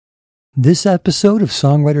This episode of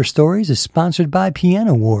Songwriter Stories is sponsored by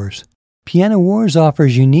Piano Wars. Piano Wars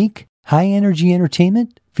offers unique, high-energy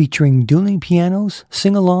entertainment featuring dueling pianos,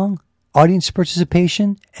 sing-along, audience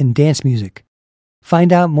participation, and dance music.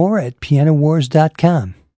 Find out more at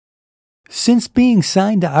pianowars.com. Since being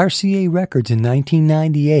signed to RCA Records in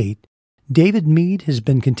 1998, David Mead has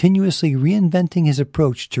been continuously reinventing his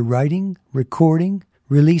approach to writing, recording,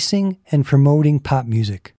 releasing, and promoting pop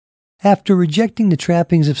music. After rejecting the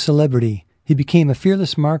trappings of celebrity, he became a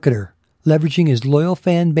fearless marketer, leveraging his loyal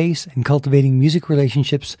fan base and cultivating music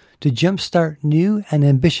relationships to jumpstart new and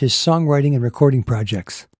ambitious songwriting and recording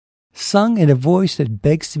projects. Sung in a voice that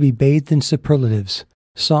begs to be bathed in superlatives,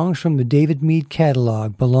 songs from the David Mead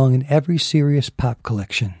catalog belong in every serious pop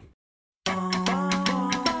collection.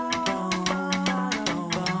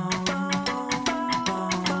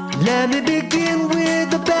 Let me begin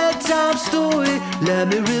with a bedtime story. Let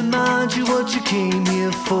me remind you what you came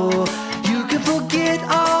here for. You can forget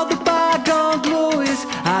all the bygone glories.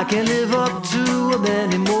 I can't live up to them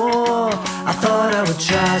anymore. I thought I would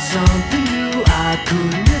try something new. I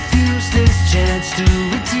couldn't refuse this chance to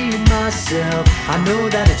redeem myself. I know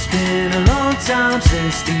that it's been a long time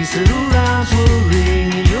since these little rhymes were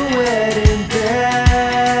ringing your wedding bell.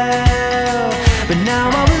 But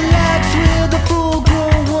now I relax with a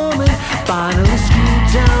full-grown woman. Finally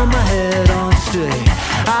screwed down my head on straight.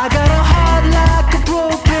 I got a heart like a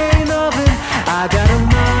propane oven. I got a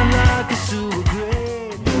mind like a sewer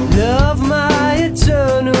grate. Love my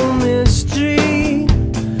eternal mystery,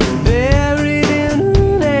 buried in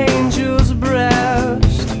an angel's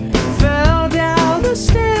breast. Fell down the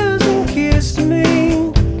stairs and kissed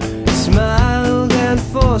me, smiled and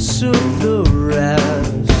forsook the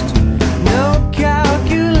rest. No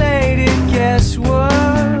calculated guesswork.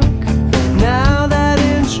 Now that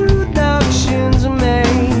introduction's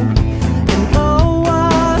made, and oh,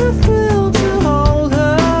 what a thrill to hold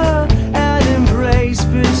her and embrace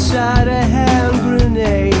beside a hand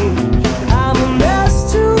grenade. I'm a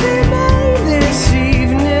mess to be made this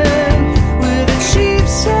evening with a cheap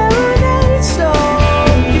serenade so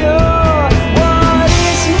pure. What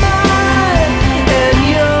is mine and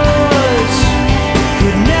yours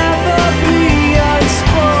could never be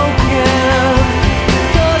unspoken.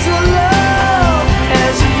 'Cause a love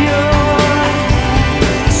as pure,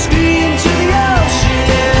 scream to the ocean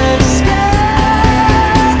and sky.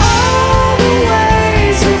 All the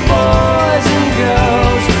ways of boys and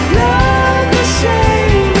girls, love the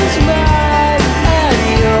same as mine and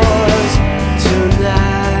yours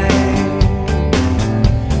tonight.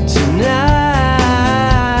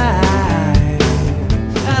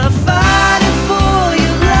 And I'm fighting for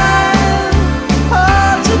your life,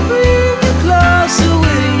 hard to bring you closer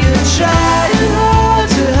when you're trying hard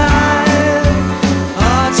to hide,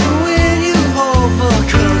 hard to win you over.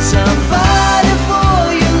 'Cause I'm fighting for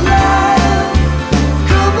your life.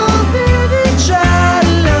 Come on, baby, try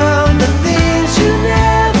to learn the things you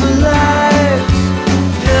never liked.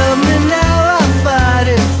 Help me now, I'm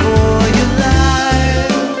fighting for your life.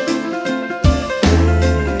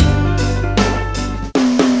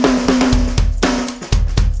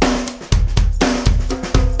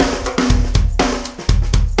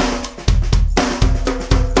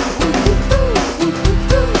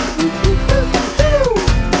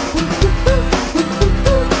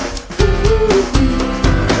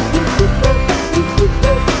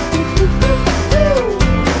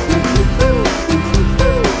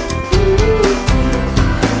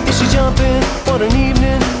 Is she jumping on an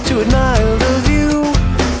evening to admire the view?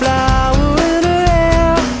 Flower in her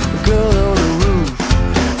hair, a girl on the roof.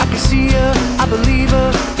 I can see her, I believe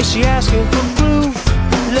her. Is she asking for proof?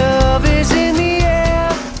 Love is in the air,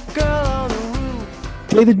 girl on the roof.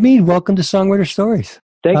 David Mead, welcome to Songwriter Stories.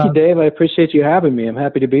 Thank you, Dave. I appreciate you having me. I'm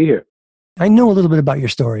happy to be here. I know a little bit about your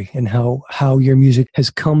story and how your music has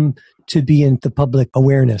come to be in the public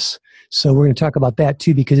awareness. So we're going to talk about that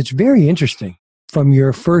too, because it's very interesting. From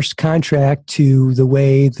your first contract to the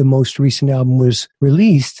way the most recent album was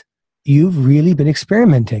released, you've really been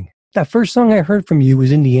experimenting. That first song I heard from you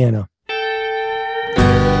was Indiana.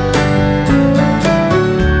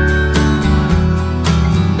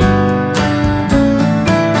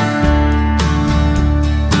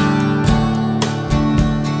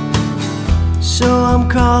 So I'm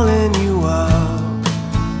calling you up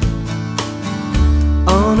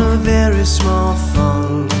on a very small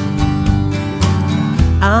phone.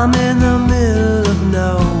 I'm in the middle of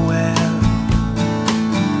nowhere,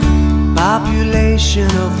 population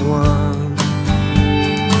of one.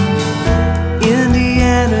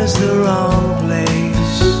 Indiana's the wrong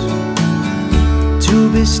place to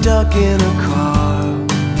be stuck in a car,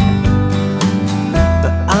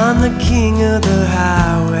 but I'm the king of the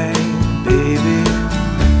highway, baby.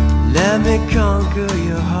 Let me conquer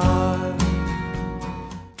your heart.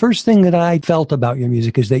 First thing that I felt about your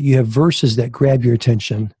music is that you have verses that grab your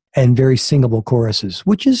attention and very singable choruses,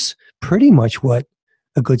 which is pretty much what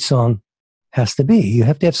a good song has to be. You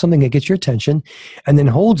have to have something that gets your attention and then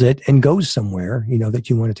holds it and goes somewhere, that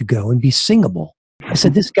you want it to go and be singable. I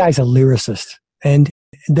said, this guy's a lyricist. And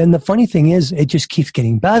then the funny thing is, it just keeps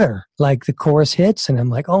getting better. Like the chorus hits and I'm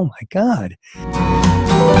like, oh my God.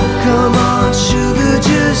 Come on, sugar,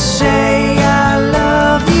 just say I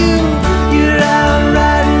love you. You're out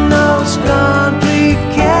riding those concrete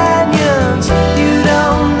canyons. You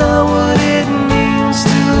don't know what it means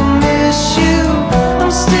to miss you.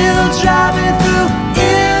 I'm still driving through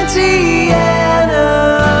Indiana.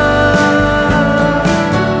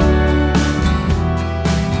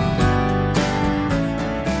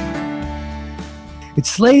 It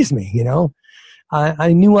slays me,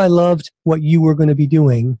 I knew I loved what you were going to be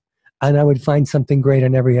doing, and I would find something great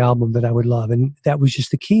on every album that I would love. And that was just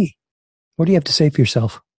the key. What do you have to say for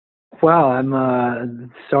yourself? Well,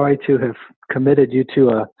 I'm sorry to have committed you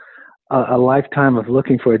to a lifetime of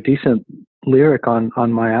looking for a decent lyric on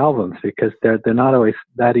my albums, because they're not always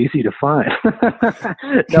that easy to find.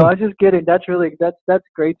 No, I'm just kidding. That's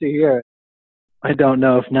great to hear. I don't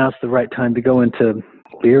know if now's the right time to go into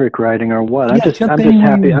lyric writing or what. I'm just happy.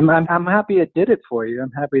 I'm happy it did it for you.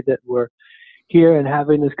 I'm happy that we're here and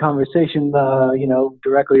having this conversation,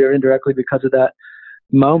 directly or indirectly because of that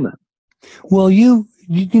moment. Well, you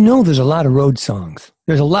there's a lot of road songs.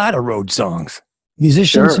 There's a lot of road songs.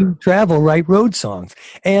 Musicians who travel write road songs,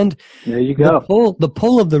 and there you go. The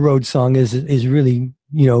pull of the road song is really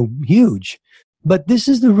huge. But this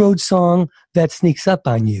is the road song that sneaks up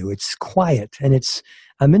on you. It's quiet, and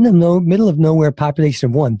I'm in the middle of nowhere, population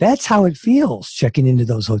of one. That's how it feels checking into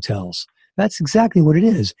those hotels. That's exactly what it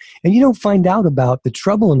is. And you don't find out about the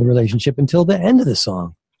trouble in the relationship until the end of the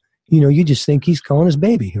song. You just think he's calling his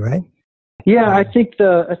baby, right? Yeah, I think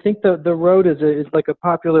the road is like a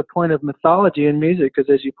popular point of mythology in music,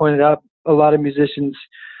 because as you pointed out, a lot of musicians,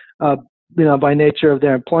 by nature of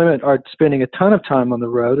their employment, are spending a ton of time on the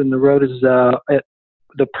road, and the road is the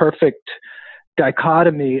perfect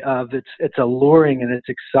dichotomy of it's alluring and it's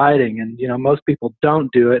exciting, and most people don't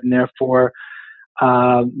do it, and therefore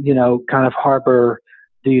kind of harbor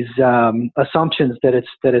these assumptions that it's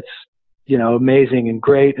amazing and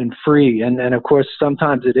great and free, and of course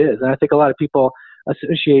sometimes it is. And I think a lot of people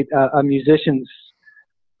associate a musician's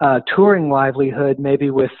touring livelihood maybe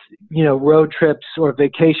with road trips or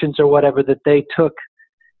vacations or whatever that they took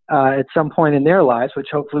at some point in their lives, which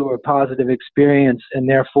hopefully were a positive experience, and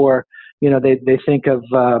therefore they think of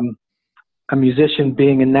a musician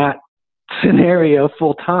being in that scenario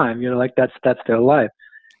full time, like that's their life.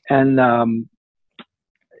 And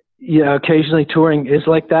occasionally touring is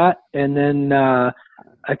like that, and then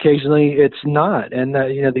occasionally it's not. And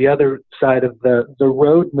the other side of the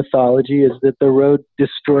road mythology is that the road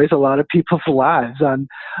destroys a lot of people's lives on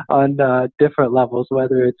different levels,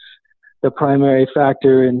 whether it's the primary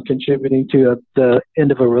factor in contributing to the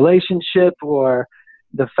end of a relationship, or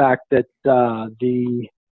the fact that the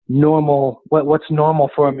normal what's normal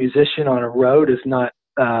for a musician on a road is not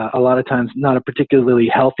a lot of times not a particularly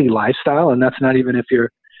healthy lifestyle. And that's not even if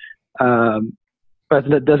you're but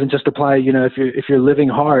that doesn't just apply, if you're living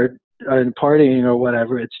hard and partying or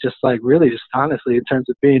whatever. It's just like, really, just honestly, in terms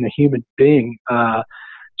of being a human being,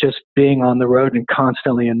 just being on the road and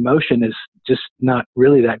constantly in motion is just not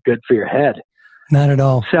really that good for your head. Not at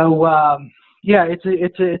all. So, yeah,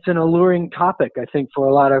 it's an alluring topic, I think, for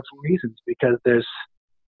a lot of reasons, because there's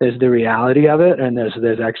the reality of it, and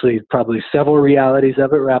there's actually probably several realities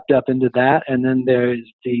of it wrapped up into that, and then there's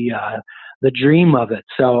the dream of it.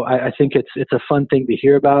 So I think it's a fun thing to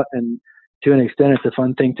hear about, and to an extent it's a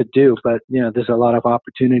fun thing to do, but there's a lot of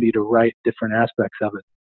opportunity to write different aspects of it.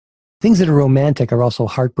 Things that are romantic are also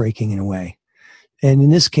heartbreaking in a way. And in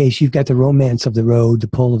this case, you've got the romance of the road, the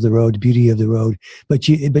pull of the road, the beauty of the road, but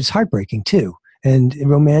it's heartbreaking too. And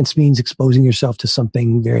romance means exposing yourself to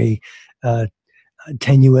something very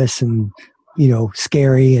tenuous and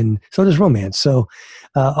scary, and so does romance. So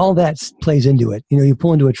all that plays into it. You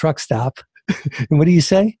pull into a truck stop, and what do you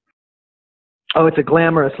say? Oh, it's a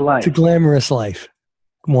glamorous life. It's a glamorous life.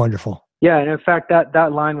 Wonderful. Yeah, and in fact,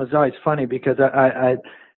 that line was always funny, because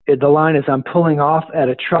the line is, I'm pulling off at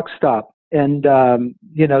a truck stop. And,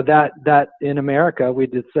 that in America, we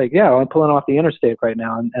just say, yeah, I'm pulling off the interstate right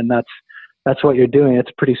now. And that's what you're doing. It's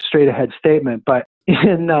a pretty straight ahead statement. But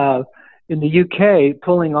in the UK,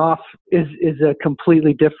 pulling off is a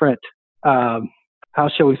completely different how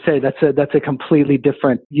shall we say, that's a completely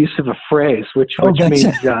different use of a phrase, which means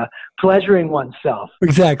pleasuring oneself.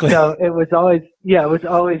 Exactly. So it was always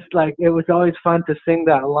fun to sing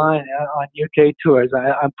that line on UK tours.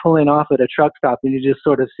 I'm pulling off at a truck stop, and you just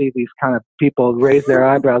sort of see these kind of people raise their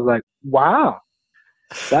eyebrows, like, "Wow,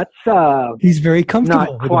 that's he's very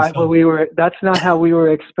comfortable. Not quite what we were. That's not how we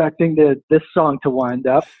were expecting this song to wind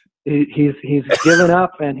up." He's given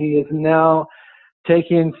up, and he is now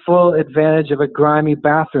taking full advantage of a grimy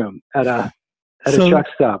bathroom at a truck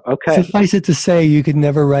stop. Okay. Suffice it to say, you could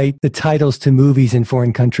never write the titles to movies in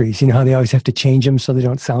foreign countries. You know how they always have to change them so they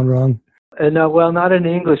don't sound wrong? No, well, not in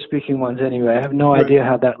English-speaking ones anyway. I have no idea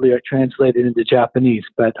how that lyric translated into Japanese,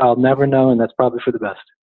 but I'll never know, and that's probably for the best.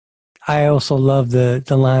 I also love the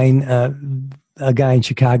line, a guy in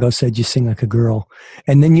Chicago said, "You sing like a girl."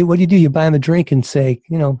 And then what do? You buy him a drink and say,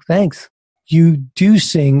 thanks. You do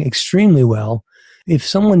sing extremely well. If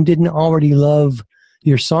someone didn't already love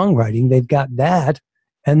your songwriting, they've got that,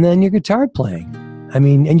 and then your guitar playing. I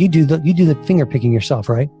mean, and you do the finger picking yourself,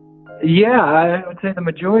 right? Yeah, I would say the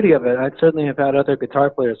majority of it. I certainly have had other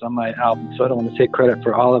guitar players on my album, so I don't want to take credit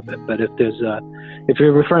for all of it. But if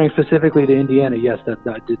you're referring specifically to Indiana, yes,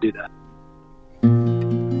 I did do that.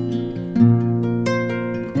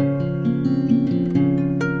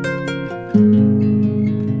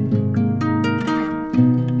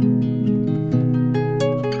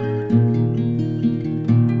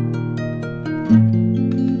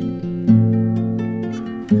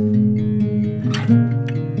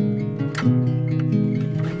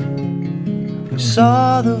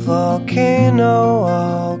 Saw the volcano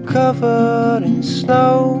all covered in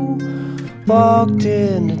snow. Walked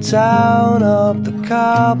into town up the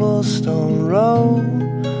cobblestone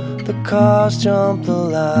road. The cars jumped the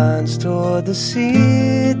lines toward the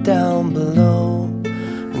sea down below.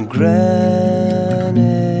 And granite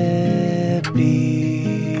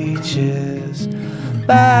beaches.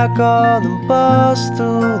 Back on the bus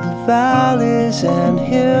through the valleys and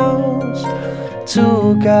hills.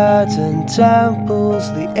 Tour guides and temples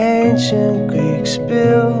the ancient Greeks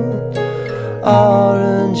built.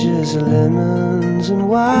 Oranges, lemons, and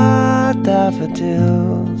white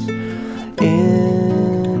daffodils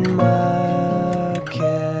in my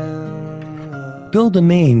can. Bill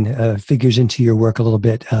Demain figures into your work a little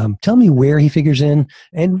bit. Tell me where he figures in,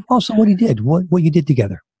 and also what he did, what you did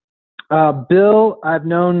together. Bill, I've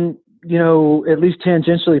known, at least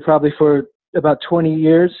tangentially, probably for about 20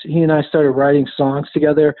 years. He and I started writing songs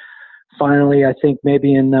together finally, I think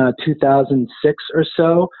maybe in 2006 or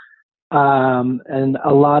so. And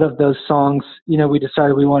a lot of those songs, we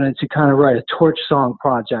decided we wanted to kind of write a torch song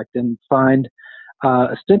project and find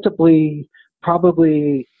ostensibly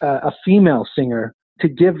probably a female singer to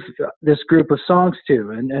give this group of songs to.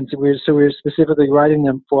 And so we were specifically writing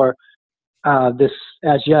them for this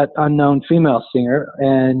as yet unknown female singer.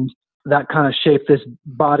 And that kind of shaped this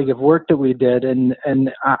body of work that we did. And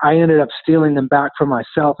I ended up stealing them back for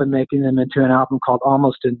myself and making them into an album called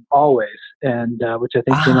Almost and Always, and which I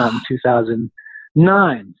think came out in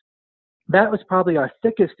 2009. That was probably our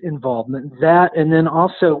thickest involvement. That, and then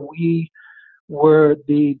also we were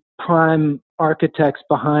the prime architects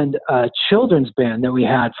behind a children's band that we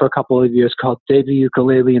had for a couple of years called Davey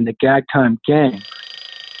Ukulele and the Gag Time Gang.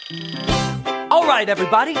 All right,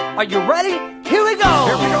 everybody, are you ready? Here we go!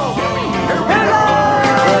 Here we go!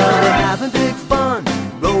 Well, we're having big fun,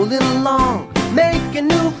 rolling along, making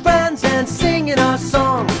new friends and singing our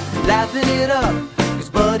song, laughing it up, 'cause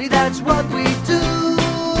buddy, that's what we do.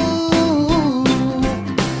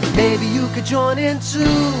 Maybe you could join in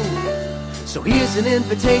too. So here's an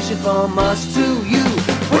invitation from us to you.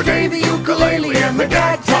 We're Davey Ukulele and the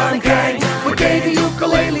Gag Time Gang. We're Davey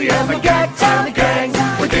Ukulele and the Gag Time Gang.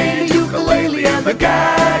 We're Davey Ukulele and the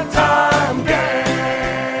Gag Time Gang.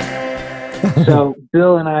 So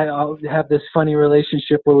Bill and I have this funny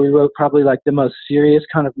relationship where we wrote probably like the most serious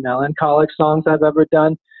kind of melancholic songs I've ever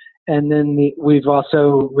done. And then we've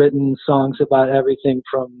also written songs about everything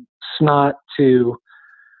from snot to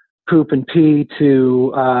poop and pee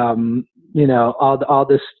to, all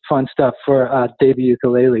this fun stuff for Davey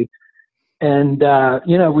Ukulele. And,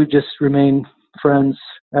 we've just remained friends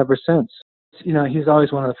ever since. He's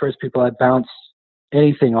always one of the first people I bounce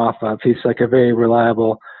anything off of. He's like a very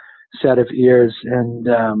reliable set of ears, and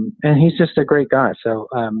he's just a great guy. So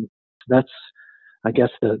that's, I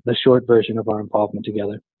guess, the short version of our involvement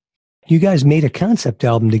together. You guys made a concept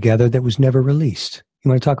album together that was never released. You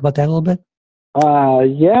want to talk about that a little bit?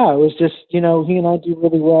 Yeah, it was just, he and I do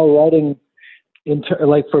really well writing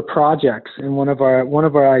for projects. And one of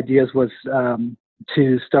our ideas was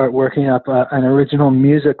to start working up an original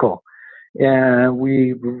musical. and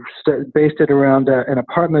we based it around an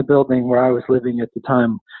apartment building where I was living at the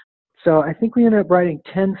time. So I think we ended up writing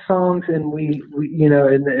 10 songs, and we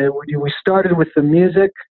started with the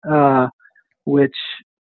music, which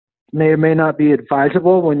may or may not be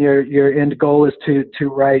advisable when your end goal is to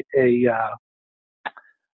write a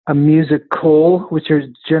musical, which is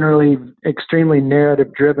generally extremely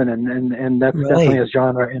narrative driven, and that's definitely a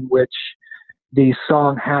genre in which the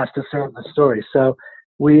song has to serve the story. So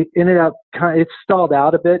we ended up it stalled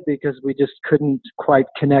out a bit because we just couldn't quite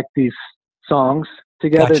connect these songs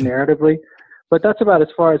together narratively, but that's about as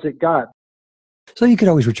far as it got. So you could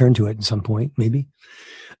always return to it at some point, maybe.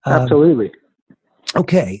 Absolutely.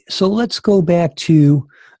 Okay, so let's go back to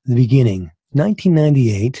the beginning.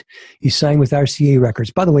 1998, you signed with RCA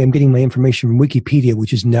Records. By the way, I'm getting my information from Wikipedia,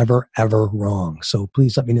 which is never, ever wrong. So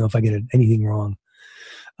please let me know if I get anything wrong.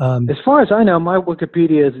 As far as I know, my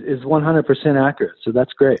Wikipedia is 100% accurate, so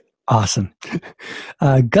that's great. Awesome.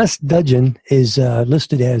 Gus Dudgeon is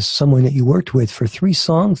listed as someone that you worked with for 3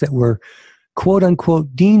 songs that were, quote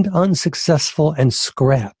unquote, deemed unsuccessful and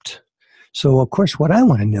scrapped. So, of course, what I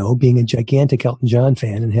want to know, being a gigantic Elton John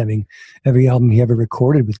fan and having every album he ever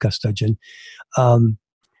recorded with Gus Dudgeon,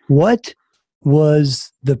 what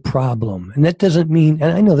was the problem? And that doesn't mean,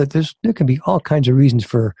 and I know that there can be all kinds of reasons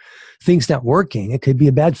for things not working. It could be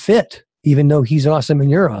a bad fit, even though he's awesome and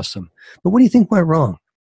you're awesome. But what do you think went wrong?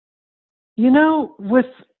 You know, with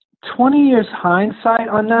 20 years hindsight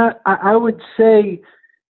on that, I would say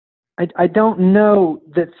I don't know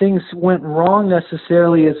that things went wrong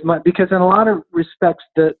necessarily as much, because in a lot of respects,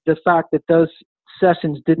 the fact that those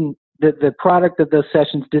sessions the product of those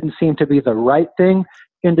sessions didn't seem to be the right thing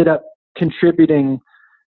ended up contributing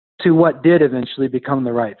to what did eventually become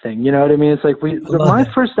the right thing. You know what I mean? It's like my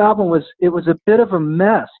first album was a bit of a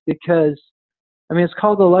mess because, I mean, it's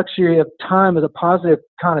called The Luxury of Time with a positive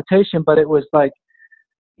connotation, but it was like,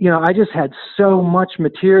 you know, I just had so much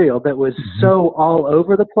material that was so all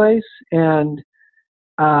over the place. And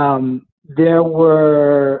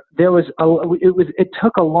it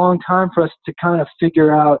took a long time for us to kind of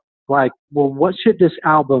figure out, like, well, what should this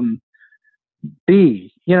album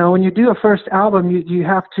be? You know, when you do a first album, you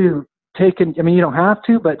have to take in, I mean, you don't have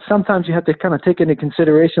to, but sometimes you have to kind of take into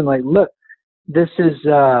consideration, like, look, this is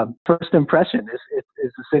first impression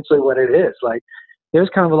is essentially what it is. Like, there's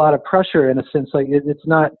kind of a lot of pressure in a sense. Like, it's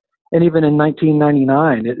not, and even in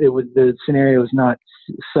 1999, the scenario was not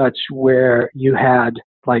such where you had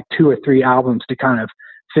like 2 or 3 albums to kind of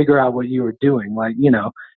figure out what you were doing. Like, you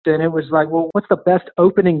know, then it was like, well, what's the best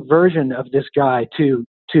opening version of this guy to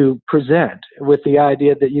present, with the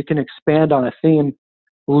idea that you can expand on a theme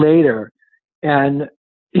later. And,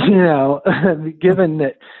 you know, given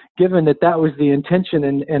that was the intention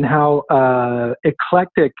and how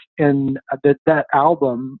eclectic and that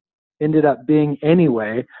album ended up being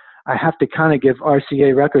anyway, I have to kind of give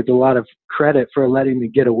RCA Records a lot of credit for letting me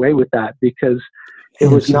get away with that, because it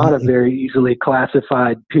was not a very easily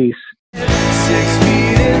classified piece. 6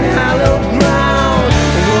 feet in hollow ground,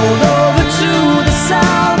 rolled over to the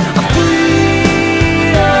sound of freedom.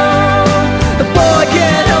 The boy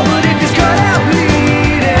can't help it if he's cut out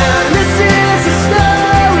bleeding. This is a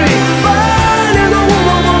story born in the womb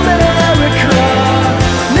of America.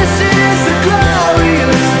 This is the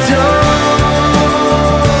glorious dawn.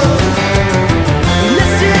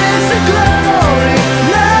 This is the glory,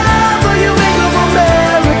 love for you, England of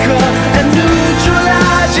America, and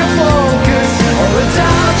neutralize your focus, or a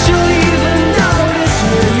doubt you'll even notice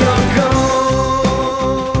when you're gone.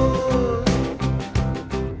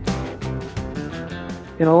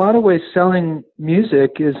 In a lot of ways, selling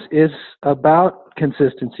music is about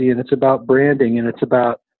consistency, and it's about branding, and it's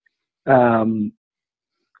about, and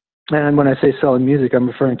when I say selling music, I'm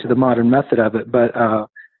referring to the modern method of it, but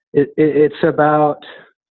it's about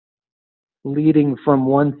leading from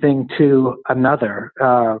one thing to another.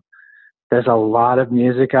 There's a lot of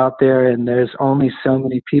music out there, and there's only so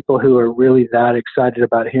many people who are really that excited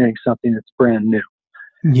about hearing something that's brand new.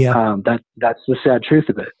 Yeah. That's the sad truth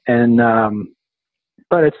of it. And,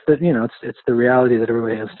 but it's the reality that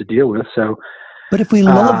everybody has to deal with. So, but if we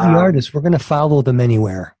love the artist, we're going to follow them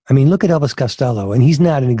anywhere. I mean, look at Elvis Costello, and he's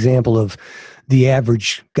not an example of the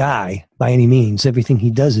average guy by any means. Everything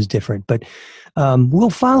he does is different, but we'll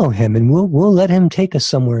follow him, and we'll let him take us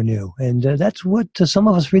somewhere new. And that's what some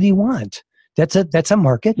of us really want. That's a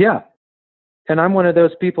market. Yeah. And I'm one of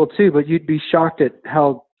those people too, but you'd be shocked at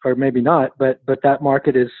how, or maybe not, but that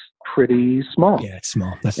market is pretty small. Yeah, it's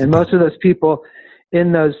small. And most of those people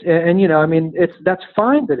in those, and you know, I mean, that's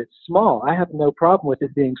fine that it's small. I have no problem with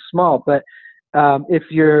it being small, but if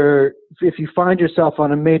you find yourself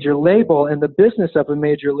on a major label, and the business of a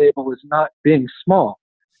major label is not being small.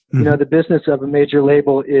 You know, the business of a major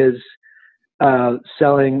label is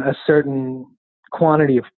selling a certain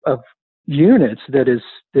quantity of units that is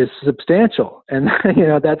substantial, and you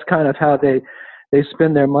know, that's kind of how they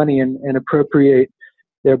spend their money and appropriate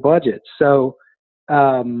their budget. So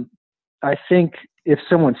I think if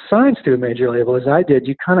someone signs to a major label, as I did,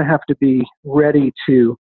 you kind of have to be ready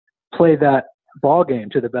to play that ball game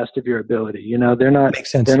to the best of your ability. You know, they're not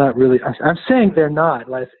really, I'm saying they're not,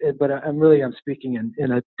 like, but I'm speaking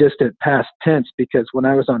in a distant past tense, because when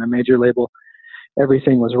I was on a major label,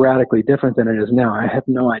 everything was radically different than it is now. I have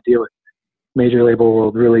no idea what major label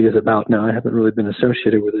world really is about now. I haven't really been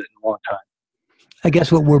associated with it in a long time. I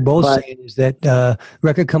guess what we're both saying is that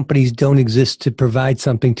record companies don't exist to provide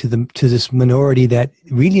something to this minority that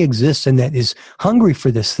really exists and that is hungry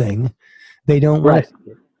for this thing. They don't want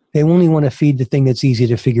to, they only want to feed the thing that's easy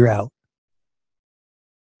to figure out.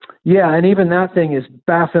 Yeah, and even that thing is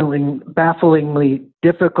bafflingly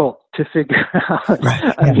difficult to figure out.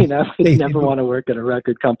 Right. I mean, I would never want to work at a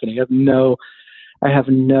record company. I have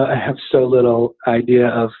so little idea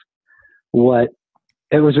of what.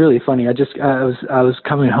 It was really funny. I was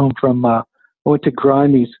coming home from I went to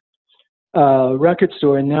Grimey's record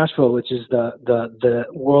store in Nashville, which is the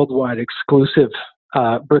worldwide exclusive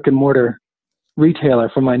brick and mortar retailer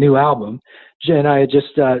for my new album. And I had just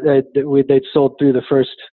they'd sold through the first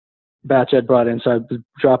batch I'd brought in, so I was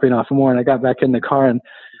dropping off more. And I got back in the car, and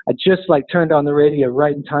I just turned on the radio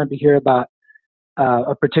right in time to hear about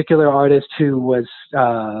a particular artist who was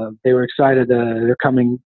they were excited. They're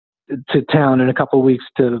coming to town in a couple of weeks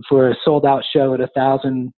for a sold out show at a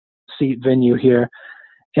 1,000-seat venue here.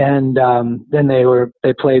 And then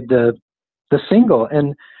they played the single,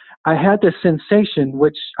 and I had this sensation,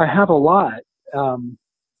 which I have a lot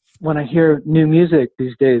when I hear new music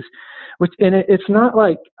these days, it's not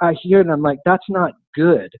like I hear it and I'm like, that's not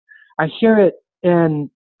good. I hear it and,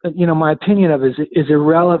 you know, my opinion of it is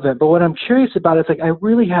irrelevant. But what I'm curious about is I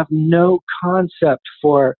really have no concept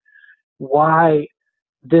for why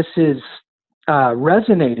this is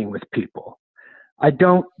resonating with people. I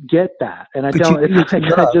don't get that. And I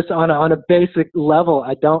just on a basic level,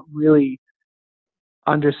 I don't really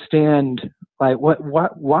understand why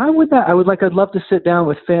would that? I'd love to sit down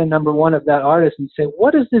with fan number one of that artist and say,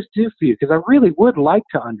 what does this do for you? Because I really would like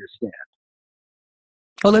to understand.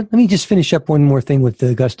 Well, let me just finish up one more thing with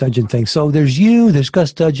the Gus Dudgeon thing. So there's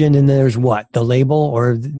Gus Dudgeon, and there's what? The label,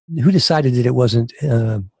 or who decided that it wasn't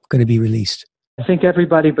going to be released? I think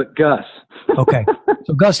everybody but Gus. Okay.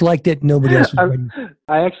 So Gus liked it. Nobody else was ready.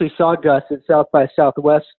 I actually saw Gus at South by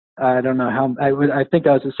Southwest. I don't know how. I think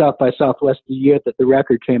I was at South by Southwest the year that the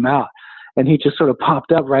record came out, and he just sort of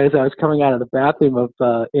popped up right as I was coming out of the bathroom of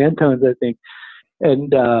Antone's, I think,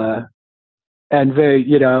 and very,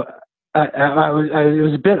 you know, it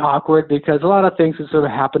was a bit awkward because a lot of things that sort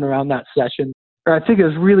of happened around that session. I think it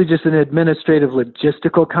was really just an administrative,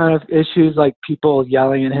 logistical kind of issues, like people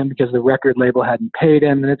yelling at him because the record label hadn't paid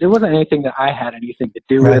him, and it wasn't anything that I had anything to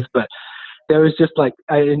do with, but there was just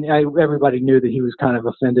everybody knew that he was kind of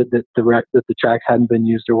offended that the tracks hadn't been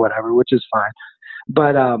used or whatever, which is fine.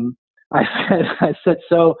 But I said,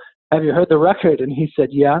 so have you heard the record? And he said,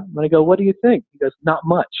 yeah. And I go, what do you think? He goes, not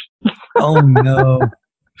much. Oh no.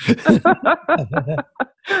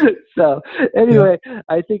 So anyway,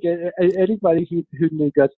 I think anybody who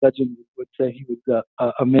knew Gus Dudgeon would say he was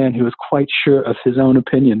a man who was quite sure of his own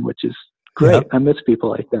opinion, which is great. Yep. I miss people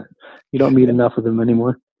like that. You don't meet enough of them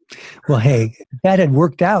anymore. Well, hey, if that had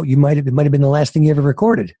worked out, it might have been the last thing you ever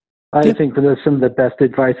recorded. I think some of the best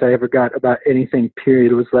advice I ever got about anything,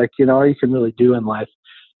 period, was like, you know, all you can really do in life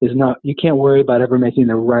is you can't worry about ever making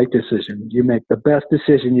the right decision. You make the best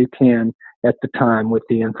decision you can at the time with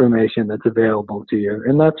the information that's available to you.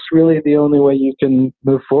 And that's really the only way you can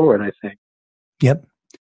move forward, I think. Yep.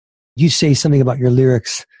 You say something about your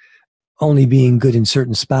lyrics only being good in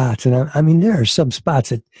certain spots. And I mean, there are some spots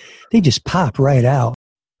that they just pop right out.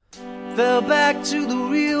 Fell back to the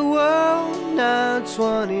real world,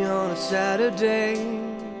 9:20 on a Saturday.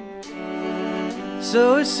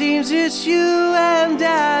 So it seems it's you and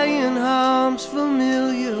I in harm's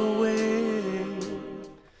familiar way.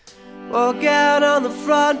 Walk out on the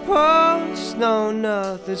front porch, no,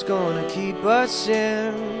 nothing's gonna keep us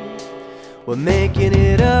in. We're making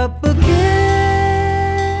it up again.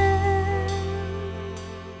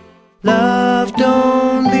 Love,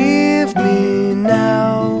 don't leave me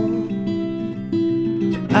now.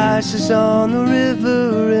 Ice is on the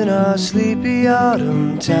river in our sleepy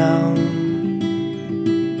autumn town.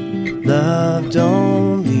 Love,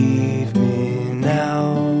 don't leave me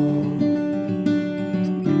now.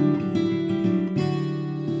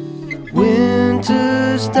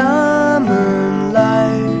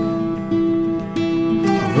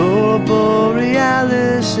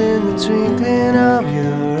 in the twinkling of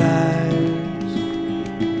your eyes.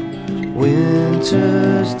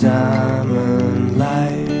 Winter's diamond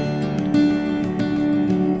light.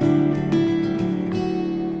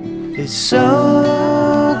 It's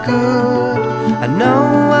so good. I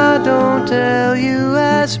know I don't tell you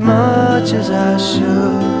as much as I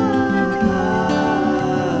should.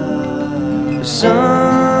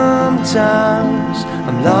 Sometimes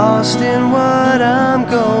I'm lost in what I'm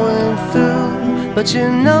going through, but you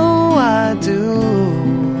know I do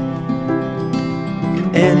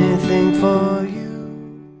anything for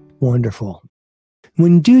you. Wonderful.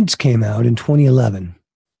 When Dudes came out in 2011,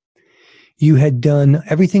 you had done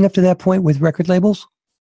everything up to that point with record labels?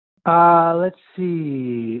 Let's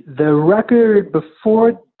see. The record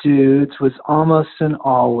before Dudes was Almost and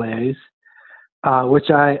Always, which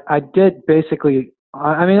I did basically.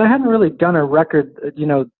 I mean, I hadn't really done a record, you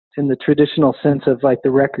know, in the traditional sense of like the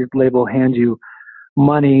record label hands you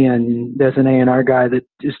money and there's an A&R guy that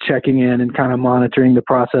is checking in and kind of monitoring the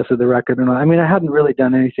process of the record. And I mean, I hadn't really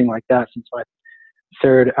done anything like that since my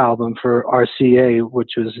third album for RCA,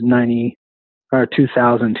 which was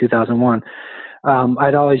 2001.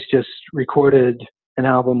 I'd always just recorded an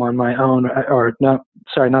album on my own, or not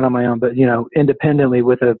on my own, but, you know, independently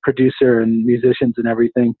with a producer and musicians and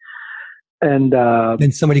everything. And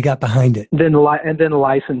then somebody got behind it. Then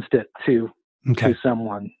licensed it to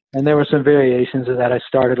someone. And there were some variations of that. I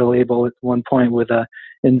started a label at one point with a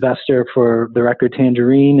investor for the record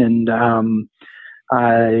Tangerine, and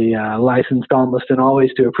I licensed Almost and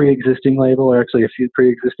Always to a pre-existing label, or actually a few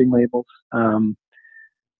pre-existing labels. And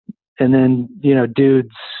then, you know, Dudes,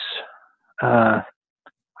 I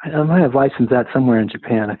might have licensed that somewhere in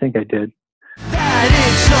Japan. I think I did. That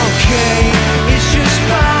it's okay, it's just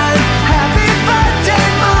fine. Happy birthday,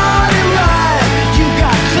 Marty Ryan. You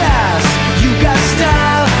got class, you got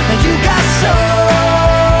style, and you got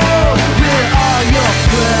soul. We're all your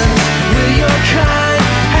friends, we're your kind.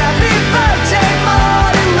 Happy birthday,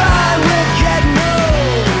 Marty Ryan. We're getting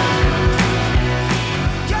old.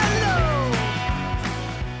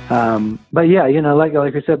 But yeah, you know, like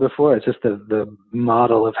I said before, it's just the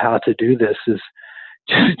model of how to do this is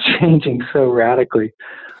just changing so radically.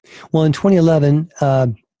 Well, in 2011,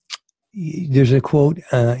 there's a quote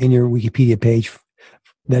in your Wikipedia page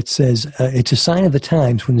that says, it's a sign of the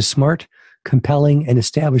times when a smart, compelling, and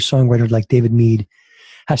established songwriter like David Mead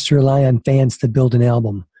has to rely on fans to build an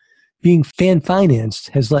album. Being fan-financed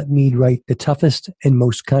has let Mead write the toughest and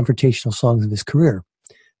most confrontational songs of his career.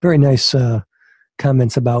 Very nice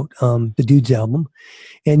comments about the Dudes album.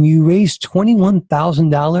 And you raised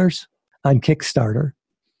 $21,000 on Kickstarter,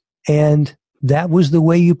 and that was the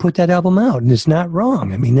way you put that album out, and it's not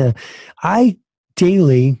wrong. I mean, I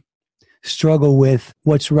daily struggle with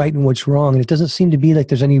what's right and what's wrong, and it doesn't seem to be like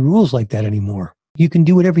there's any rules like that anymore. You can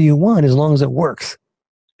do whatever you want as long as it works.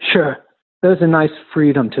 Sure. There's a nice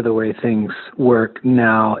freedom to the way things work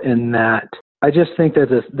now, in that I just think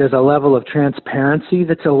there's a level of transparency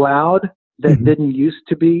that's allowed that didn't used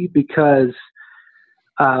to be, because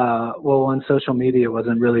when social media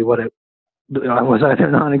wasn't really what it was, either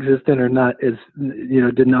non-existent or not,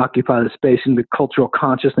 didn't occupy the space in the cultural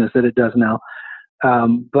consciousness that it does now.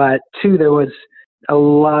 But two, there was a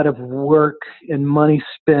lot of work and money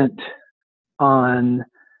spent on,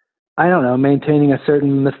 I don't know, maintaining a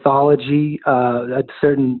certain mythology, a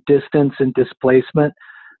certain distance and displacement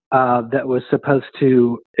that was supposed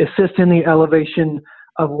to assist in the elevation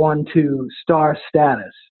of one to star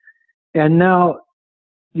status. And now,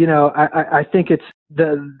 you know, I think it's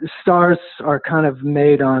the stars are kind of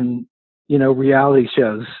made on, you know, reality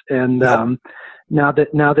shows. And now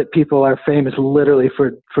that people are famous literally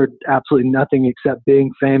for absolutely nothing except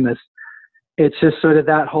being famous, it's just sort of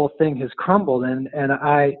that whole thing has crumbled. And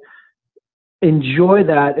I enjoy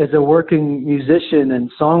that as a working musician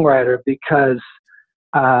and songwriter, because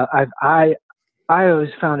I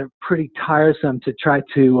always found it pretty tiresome to try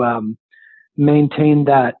to maintain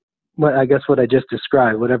that, what I just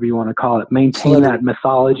described, whatever you want to call it, maintain that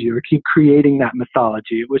mythology or keep creating that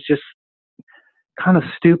mythology. It was just kind of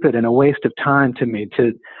stupid and a waste of time to me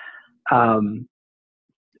to,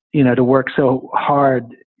 to work so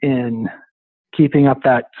hard in keeping up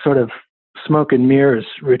that sort of smoke and mirrors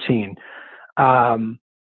routine. Now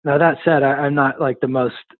that said, I'm not like the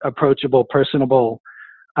most approachable, personable,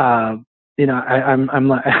 I'm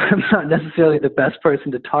not necessarily the best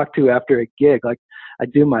person to talk to after a gig. Like, I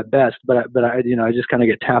do my best, but I just kind of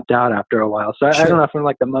get tapped out after a while. So I don't know if I'm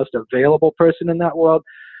like the most available person in that world,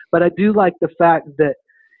 but I do like the fact that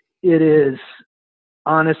it is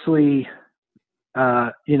honestly,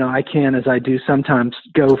 I can, as I do sometimes,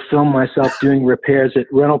 go film myself doing repairs at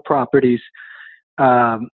rental properties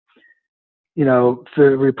for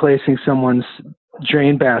replacing someone's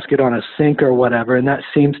drain basket on a sink or whatever, and that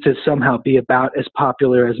seems to somehow be about as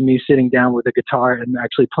popular as me sitting down with a guitar and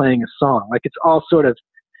actually playing a song. Like, it's all sort of,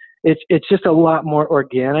 it's just a lot more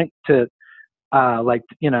organic to,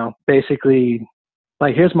 basically,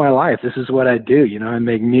 like, here's my life. This is what I do. I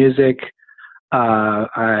make music.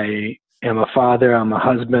 I am a father. I'm a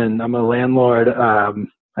husband. I'm a landlord.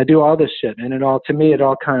 I do all this shit, and to me, it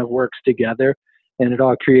all kind of works together, and it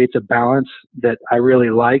all creates a balance that I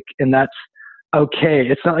really like, and that's okay.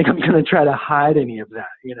 It's not like I'm going to try to hide any of that.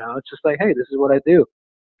 It's just like, hey, this is what I do.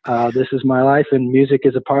 This is my life, and music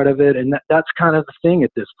is a part of it, and that's kind of the thing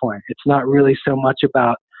at this point. It's not really so much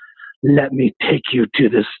about, let me take you to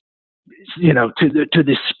this, to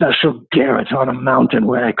this special garret on a mountain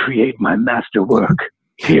where I create my masterwork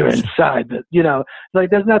here inside. But, like,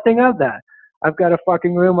 there's nothing of that. I've got a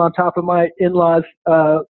fucking room on top of my in-laws'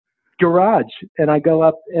 garage, and I go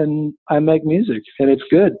up and I make music, and it's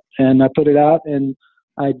good, and I put it out, and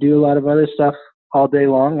I do a lot of other stuff all day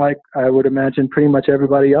long, like I would imagine pretty much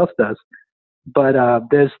everybody else does. But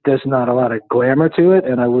there's not a lot of glamour to it,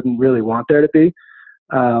 and I wouldn't really want there to be.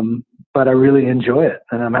 But I really enjoy it,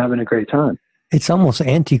 and I'm having a great time. It's almost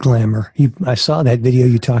anti-glamour. I saw that video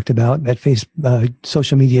you talked about, that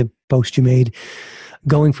social media post you made,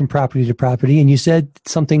 going from property to property, and you said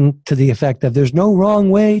something to the effect of, there's no wrong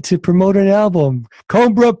way to promote an album,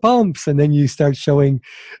 Cobra Pumps, and then you start showing,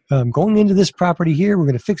 going into this property here, we're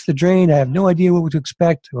going to fix the drain, I have no idea what to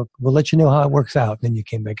expect, we'll let you know how it works out. And then you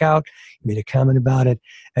came back out, you made a comment about it,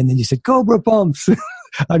 and then you said, Cobra Pumps.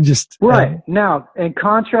 I'm just... Right. Now, and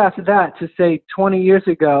contrast that to, say, 20 years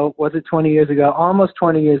ago, almost 20 years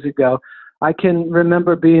ago, I can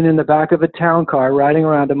remember being in the back of a town car, riding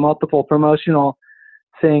around to multiple promotional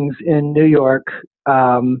things in New York,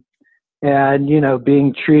 and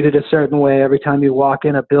being treated a certain way every time you walk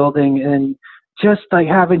in a building, and just like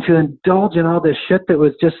having to indulge in all this shit that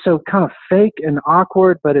was just so kind of fake and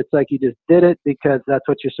awkward, but it's like you just did it because that's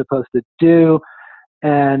what you're supposed to do.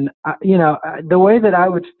 And the way that I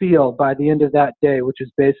would feel by the end of that day, which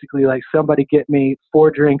is basically like, somebody get me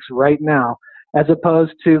 4 drinks right now, as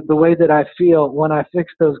opposed to the way that I feel when I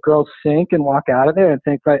fix those girls' sink and walk out of there and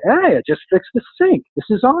think, like, hey, I just fixed the sink. This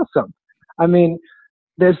is awesome. I mean,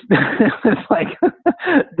 there's like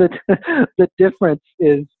the difference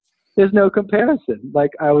is there's no comparison.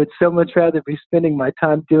 Like, I would so much rather be spending my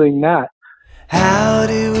time doing that. How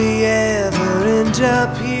did we ever end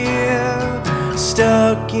up here,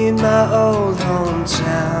 stuck in my old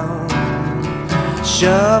hometown?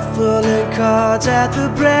 Shuffling cards at the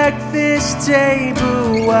breakfast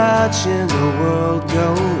table, watching the world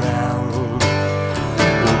go round.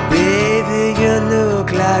 Well, baby, you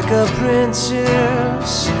look like a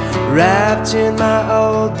princess, wrapped in my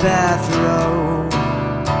old bathrobe,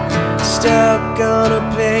 stuck on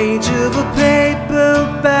a page of a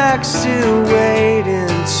paperback, still waiting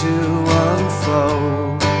to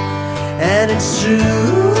unfold. And it's true,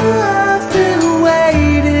 I've been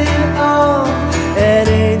waiting on an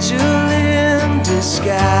angel in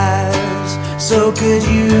disguise. So could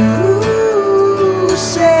you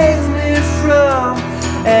save me from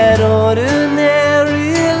an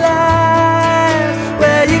ordinary life,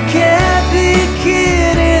 where you can't be a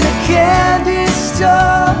kid in a candy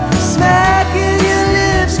store, smacking your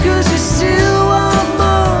lips 'cause you still want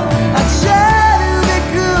more? I try to be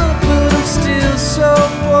good, but I'm still so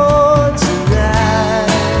bored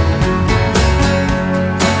tonight,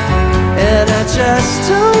 and I just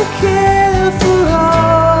don't care for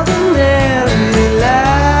ordinary life.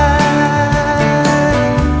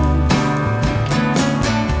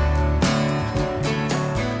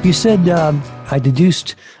 You said, I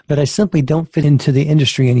deduced that I simply don't fit into the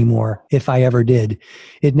industry anymore, if I ever did.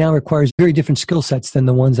 It now requires very different skill sets than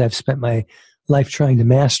the ones I've spent my life trying to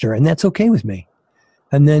master, and that's okay with me.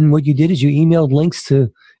 And then what you did is you emailed links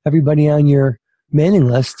to everybody on your mailing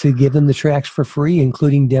list to give them the tracks for free,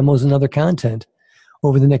 including demos and other content,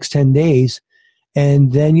 over the next 10 days.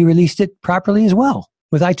 And then you released it properly as well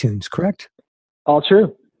with iTunes, correct? All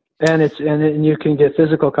true. And you can get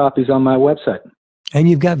physical copies on my website. And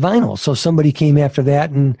you've got vinyl. So somebody came after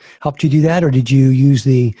that and helped you do that, or did you use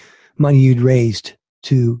the money you'd raised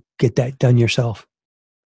to get that done yourself?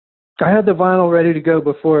 I had the vinyl ready to go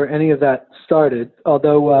before any of that started,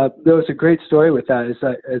 although there was a great story with that.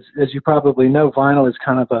 As you probably know, vinyl is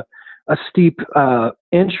kind of a steep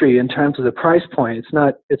entry in terms of the price point. It's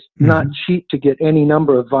not cheap to get any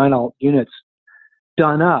number of vinyl units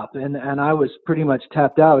done up, and I was pretty much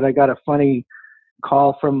tapped out. I got a funny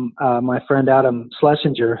call from my friend Adam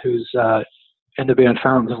Schlesinger, who's in the band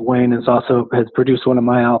Fountains of Wayne, has produced one of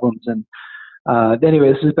my albums, and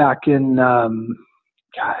Anyway, this is back in, I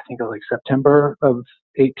think it was like September of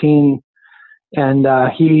 18. And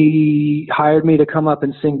he hired me to come up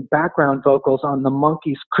and sing background vocals on the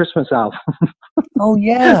Monkees Christmas album. Oh,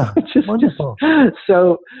 yeah. Wonderful.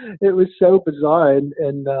 So it was so bizarre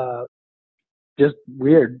and just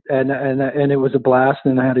weird. And it was a blast.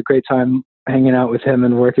 And I had a great time hanging out with him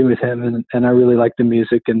and working with him. And I really liked the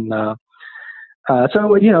music. And so,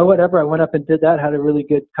 whatever. I went up and did that, had a really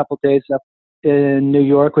good couple days up in New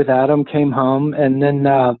York with Adam, came home. And then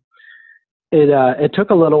it took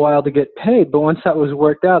a little while to get paid, but once that was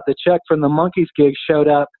worked out, the check from the Monkees gig showed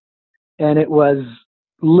up, and it was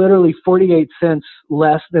literally 48 cents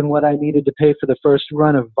less than what I needed to pay for the first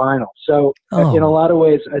run of vinyl. So in a lot of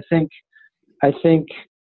ways, I think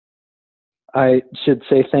I should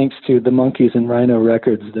say thanks to the Monkees and Rhino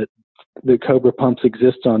Records that the Cobra Pumps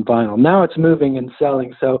exist on vinyl. Now it's moving and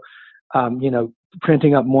selling, so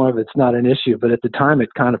printing up more of it's not an issue, but at the time it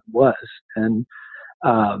kind of was. And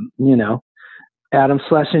Adam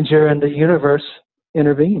Schlesinger and the universe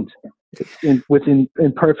intervened in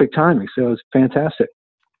perfect timing. So it was fantastic.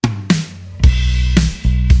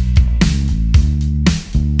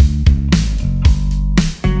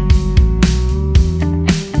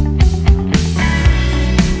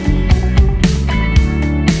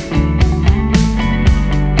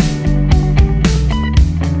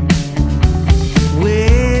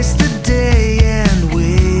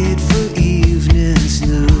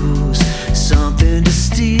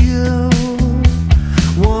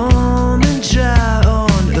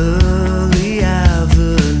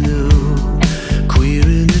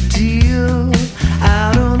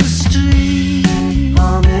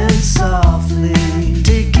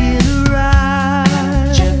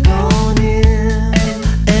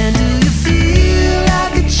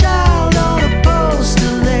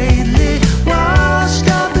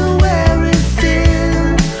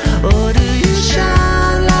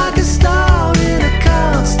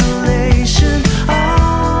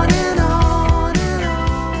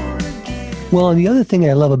 Well, and the other thing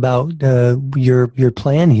I love about your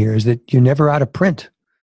plan here is that you're never out of print.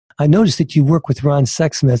 I noticed that you work with Ron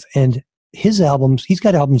Sexsmith, and his albums, he's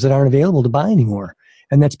got albums that aren't available to buy anymore.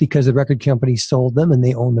 And that's because the record company sold them and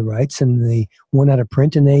they own the rights and they went out of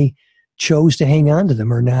print and they chose to hang on to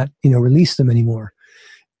them or not, release them anymore.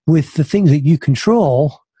 With the things that you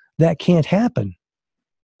control, that can't happen.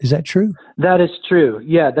 Is that true? That is true.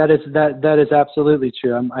 Yeah, that is absolutely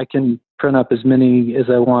true. I can print up as many as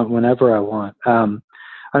I want whenever I want.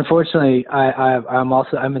 Unfortunately,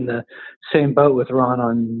 I'm in the same boat with Ron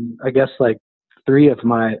on, I guess, like 3 of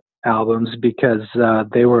my albums because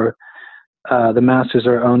they were the masters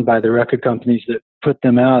are owned by the record companies that put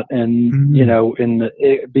them out, and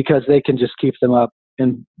because they can just keep them up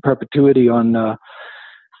in perpetuity on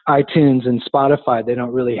iTunes and Spotify. They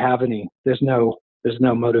don't really have any. There's no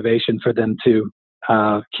motivation for them to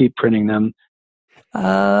keep printing them.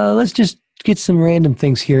 Let's just get some random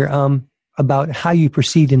things here about how you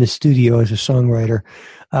proceed in the studio as a songwriter.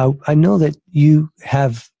 I know that you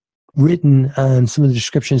have written on some of the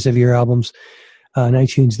descriptions of your albums on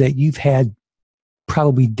iTunes that you've had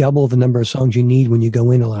probably double the number of songs you need when you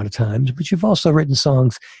go in a lot of times, but you've also written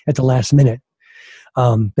songs at the last minute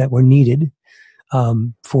that were needed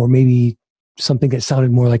for maybe something that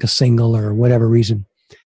sounded more like a single or whatever reason.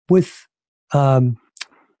 With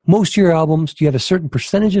most of your albums, do you have a certain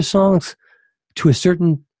percentage of songs to a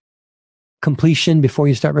certain completion before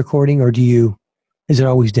you start recording, or is it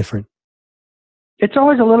always different? It's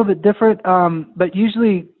always a little bit different, but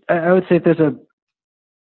usually I would say if there's a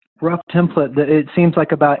rough template, that it seems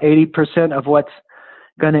like about 80% of what's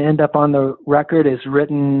going to end up on the record is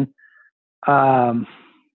written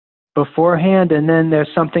beforehand, and then there's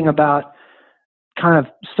something about kind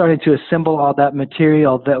of starting to assemble all that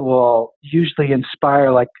material that will usually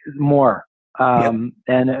inspire like more. And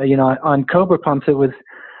on Cobra Pumps, it was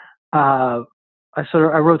I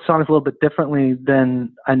wrote songs a little bit differently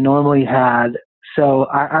than I normally had, so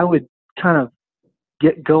I would kind of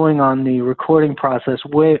get going on the recording process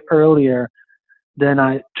way earlier than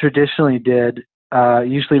I traditionally did.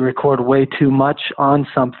 Usually record way too much on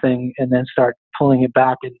something and then start pulling it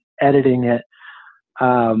back and editing it.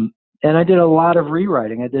 And I did a lot of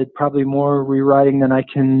rewriting. I did probably more rewriting than I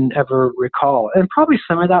can ever recall. And probably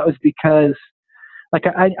some of that was because, like,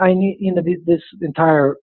 I need, this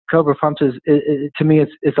entire Cobra Pumps is to me,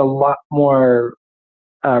 it's a lot more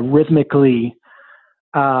rhythmically.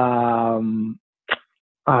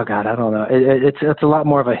 Oh God, I don't know. It's a lot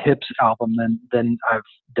more of a hips album than I've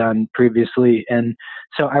done previously, and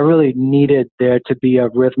so I really needed there to be a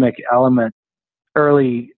rhythmic element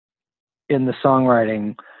early in the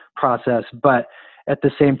songwriting process, but at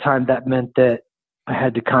the same time, that meant that I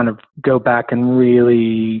had to kind of go back and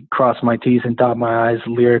really cross my T's and dot my I's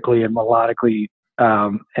lyrically and melodically,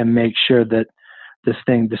 and make sure that this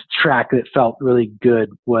track that felt really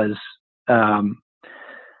good was, not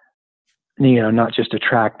just a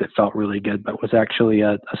track that felt really good, but was actually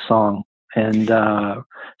a song. And so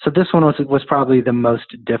this one was probably the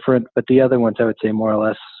most different, but the other ones I would say more or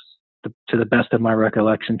less, to the best of my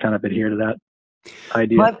recollection, kind of adhere to that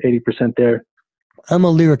idea. 80% there. I'm a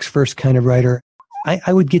lyrics first kind of writer.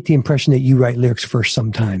 I would get the impression that you write lyrics first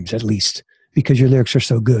sometimes, at least, because your lyrics are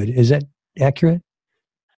so good. Is that accurate?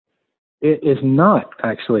 It is not,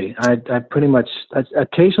 actually. I pretty much,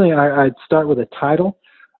 occasionally I'd start with a title,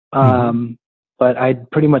 but I'd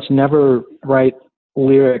pretty much never write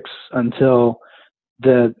lyrics until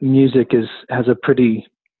the music has a pretty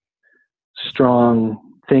strong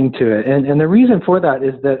thing to it. And the reason for that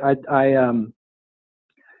is that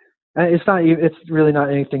it's really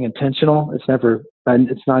not anything intentional. It's not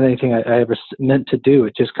anything I ever meant to do.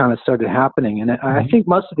 It just kind of started happening. And I think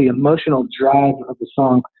most of the emotional drive of the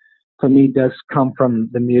song for me does come from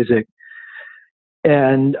the music.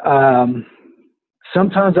 And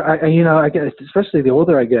sometimes I get, especially the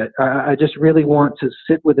older I get, I just really want to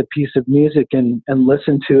sit with a piece of music and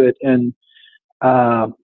listen to it. And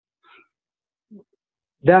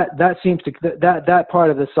that seems to that part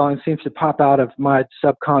of the song seems to pop out of my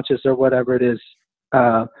subconscious or whatever it is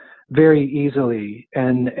very easily.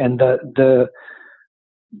 And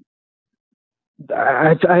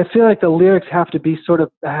I feel like the lyrics have to be sort of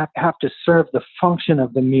have to serve the function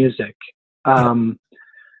of the music.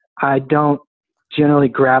 I don't generally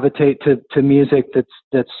gravitate to music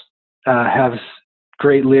that's has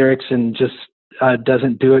great lyrics and just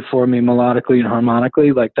doesn't do it for me melodically and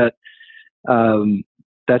harmonically like that.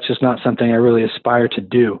 That's just not something I really aspire to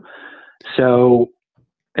do. So,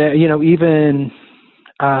 even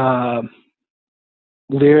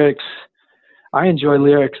lyrics, I enjoy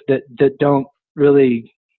lyrics that don't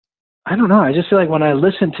really, I don't know. I just feel like when I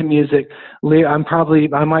listen to music, I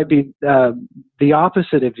might be the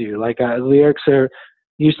opposite of you. Like lyrics are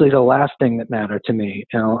usually the last thing that matter to me,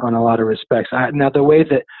 on a lot of respects. Now, the way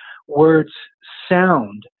that words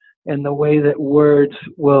sound and the way that words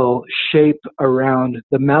will shape around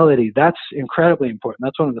the melody, that's incredibly important.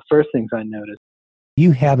 That's one of the first things I noticed.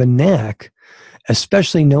 You have a knack,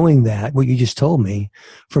 especially knowing that, what you just told me,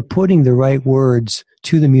 for putting the right words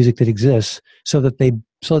to the music that exists so that they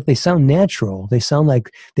sound natural. They sound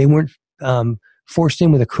like they weren't forced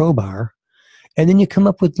in with a crowbar. And then you come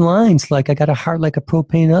up with lines like, I got a heart like a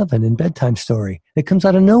propane oven in Bedtime Story. It comes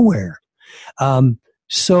out of nowhere.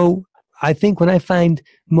 So I think when I find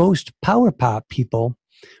most power pop people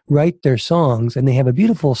write their songs and they have a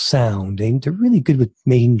beautiful sound, and they're really good with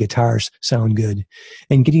making guitars sound good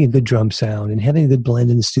and getting a good drum sound and having a good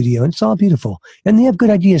blend in the studio, and it's all beautiful. And they have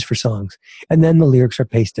good ideas for songs. And then the lyrics are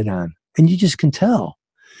pasted on. And you just can tell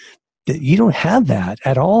that you don't have that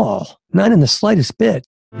at all. Not in the slightest bit.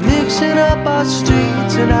 Mixing up our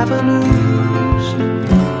streets and avenues,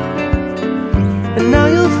 and now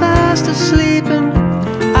you're fast asleep and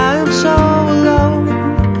I am so alone,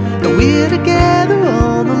 and we're together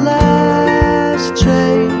on the last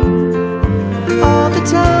train. All the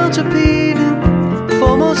towns repeating,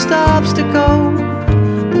 4 more stops to go,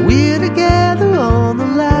 we're together on the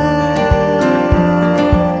last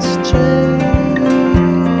train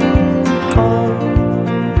home.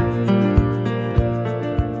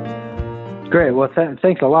 Great. Well,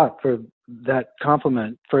 thanks a lot for that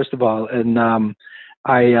compliment, first of all. And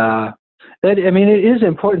it is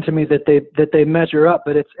important to me that they measure up,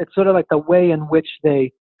 but it's sort of like the way in which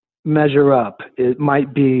they measure up. It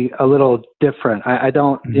might be a little different. I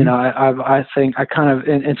don't, I think I kind of,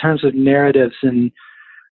 in terms of narratives, and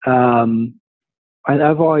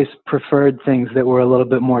I've always preferred things that were a little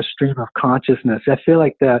bit more stream of consciousness. I feel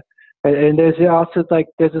like and there's also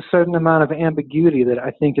there's a certain amount of ambiguity that I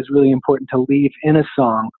think is really important to leave in a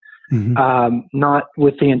song. Not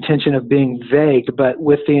with the intention of being vague, but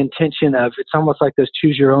with the intention of, it's almost like those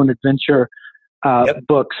choose your own adventure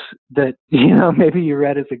books that, maybe you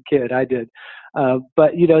read as a kid. I did.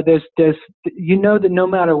 But there's that no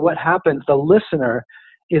matter what happens, the listener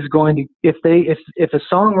is going to, if a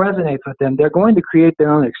song resonates with them, they're going to create their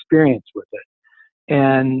own experience with it.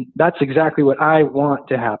 And that's exactly what I want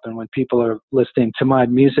to happen when people are listening to my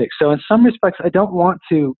music. So in some respects, I don't want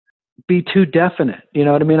to be too definite. You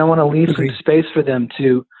know what I mean? I want to leave some space for them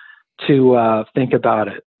to think about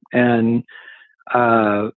it. And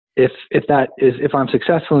if I'm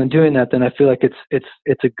successful in doing that, then I feel like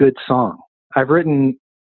it's a good song. I've written,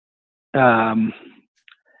 I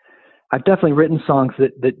I've definitely written songs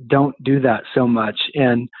that don't do that so much,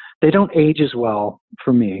 and they don't age as well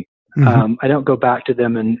for me. Mhm. I don't go back to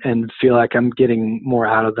them and feel like I'm getting more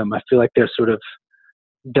out of them. I feel like they're sort of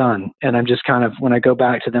done, and I'm just kind of, when I go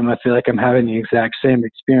back to them, I feel like I'm having the exact same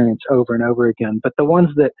experience over and over again. But the ones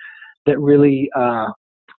that really,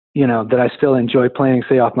 that I still enjoy playing,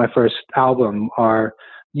 say off my first album, are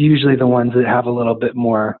usually the ones that have a little bit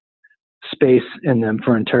more space in them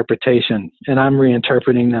for interpretation, and I'm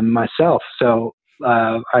reinterpreting them myself. So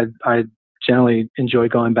I generally enjoy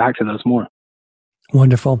going back to those more.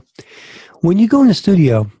 Wonderful. When you go in the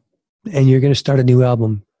studio and you're going to start a new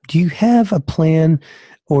album, do you have a plan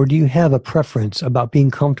or do you have a preference about being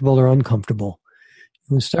comfortable or uncomfortable?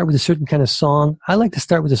 You want to start with a certain kind of song. I like to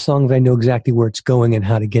start with a song that I know exactly where it's going and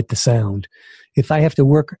how to get the sound. If I have to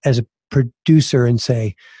work as a producer and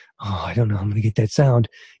say, oh, I don't know how I'm going to get that sound,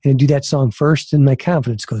 and do that song first, then my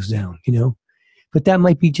confidence goes down, But that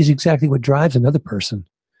might be just exactly what drives another person.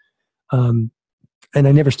 And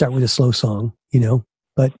I never start with a slow song,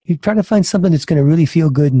 but you try to find something that's going to really feel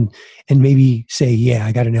good and maybe say, yeah,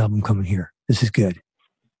 I got an album coming here. This is good.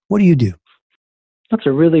 What do you do? That's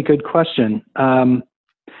a really good question.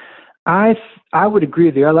 I would agree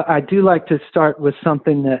with you. I do like to start with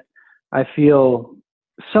something that I feel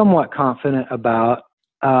somewhat confident about.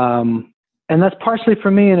 And that's partially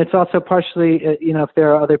for me, and it's also partially, if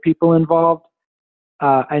there are other people involved.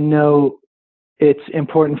 I know it's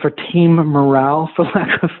important for team morale, for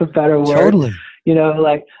lack of a better word. Totally.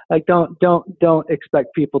 Like don't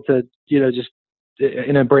expect people to, just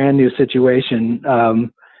in a brand new situation,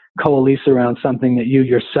 coalesce around something that you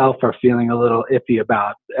yourself are feeling a little iffy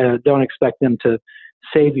about. Don't expect them to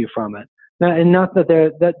save you from it. Now, and not that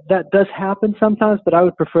that does happen sometimes, but I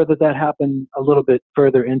would prefer that happen a little bit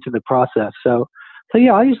further into the process. So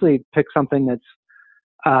yeah, I usually pick something that's,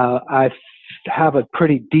 I have a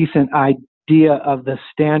pretty decent idea of the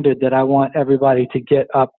standard that I want everybody to get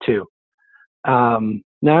up to.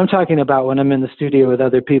 Now I'm talking about when I'm in the studio with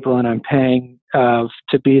other people and I'm paying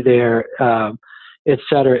to be there, et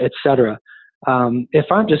cetera, et cetera. If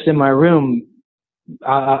I'm just in my room,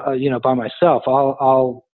 by myself,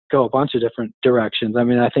 I'll go a bunch of different directions. I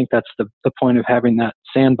mean, I think that's the point of having that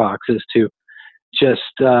sandbox, is to just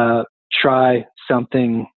try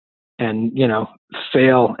something and,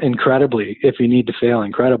 fail incredibly if you need to fail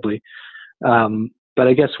incredibly. But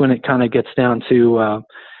I guess when it kind of gets down to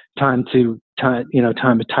time to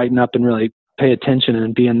tighten up and really pay attention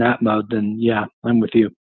and be in that mode, then yeah, I'm with you.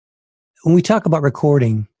 When we talk about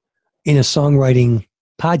recording in a songwriting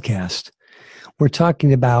podcast, we're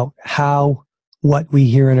talking about how what we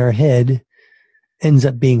hear in our head ends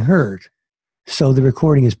up being heard. So the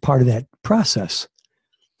recording is part of that process.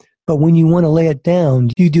 But when you want to lay it down,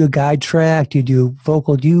 do you do a guide track? Do you do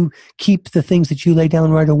vocal? Do you keep the things that you lay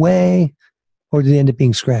down right away? Or do they end up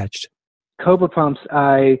being scratched? Cobra Pumps,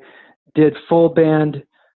 I did full band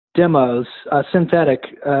demos, synthetic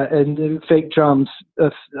and fake drums,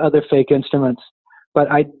 other fake instruments. But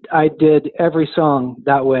I did every song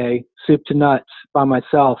that way, soup to nuts, by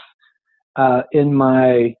myself in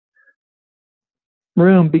my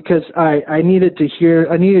room, because I needed to hear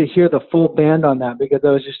the full band on that, because I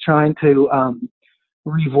was just trying to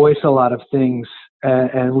revoice a lot of things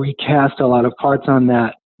and recast a lot of parts on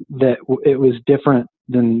that it was different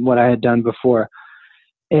than what I had done before.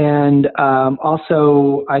 And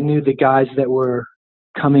also I knew the guys that were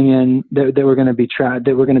coming in that were going to be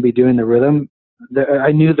that were going to be doing the rhythm.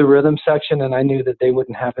 I knew the rhythm section, and I knew that they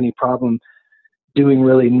wouldn't have any problem doing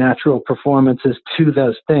really natural performances to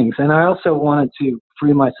those things. And I also wanted to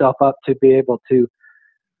free myself up to be able to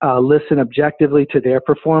listen objectively to their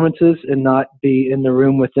performances and not be in the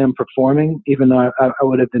room with them performing, even though I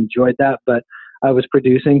would have enjoyed that, but I was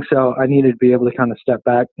producing, so I needed to be able to kind of step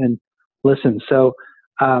back and listen. So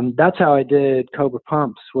that's how I did Cobra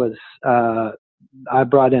Pumps, was I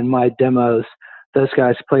brought in my demos. Those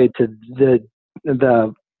guys played to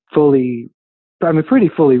the pretty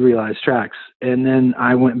fully realized tracks. And then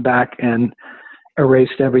I went back and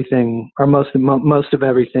erased everything, or most of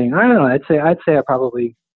everything. I don't know. I'd say I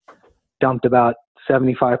probably dumped about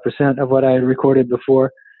 75% of what I had recorded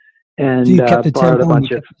before. And so you kept the borrowed tempo, a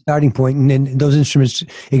bunch of starting point, and then those instruments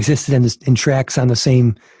existed in tracks on the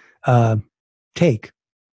same take,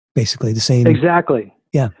 basically the same. Exactly.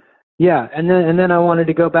 Yeah. Yeah, and then I wanted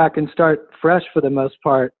to go back and start fresh for the most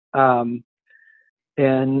part,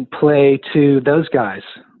 and play to those guys,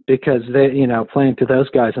 because they, playing to those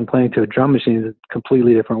guys and playing to a drum machine is a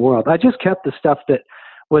completely different world. I just kept the stuff that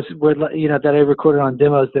that I recorded on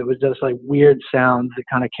demos that was just like weird sounds that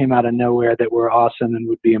kind of came out of nowhere that were awesome and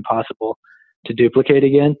would be impossible to duplicate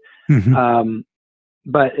again. Mm-hmm.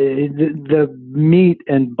 the meat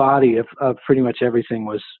and body of pretty much everything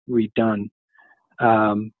was redone.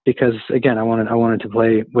 Because again, I wanted to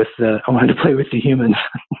play with the humans.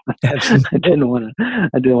 Absolutely. I didn't want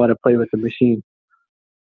to play with the machine.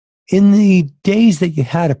 In the days that you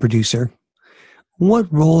had a producer, what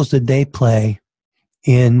roles did they play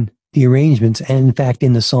in the arrangements and, in fact,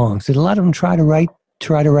 in the songs? Did a lot of them try to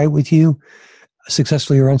write with you,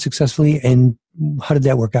 successfully or unsuccessfully? And how did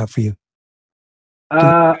that work out for you?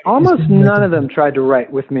 Almost none of them tried to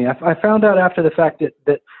write with me. I found out after the fact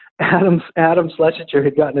that Adam Schlesinger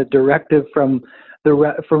had gotten a directive from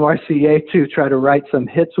RCA to try to write some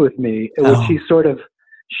hits with me, which he sort of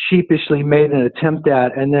sheepishly made an attempt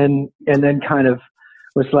at, and then kind of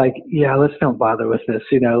was like, yeah, let's don't bother with this.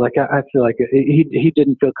 Like I feel like he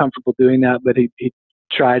didn't feel comfortable doing that, but he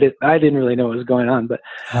tried it. I didn't really know what was going on, but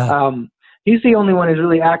he's the only one who's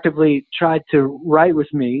really actively tried to write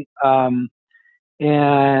with me.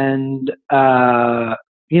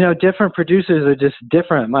 Different producers are just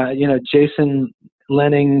different. Jason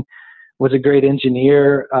Lenning was a great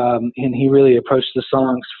engineer, and he really approached the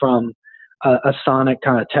songs from a sonic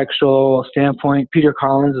kind of textual standpoint. Peter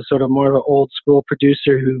Collins is sort of more of an old school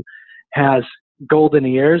producer who has golden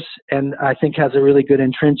ears and I think has a really good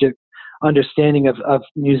intrinsic understanding of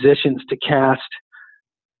musicians to cast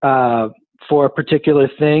for a particular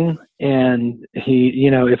thing. And he,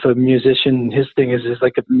 if a musician, his thing is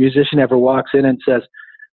like if a musician ever walks in and says,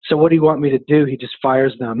 "So what do you want me to do?" He just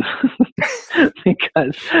fires them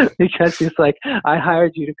because he's like, I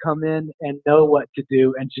hired you to come in and know what to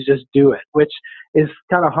do and to just do it, which is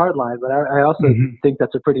kind of hardline, but I also think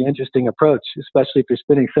that's a pretty interesting approach, especially if you're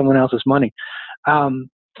spending someone else's money.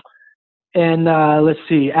 Let's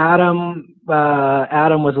see, Adam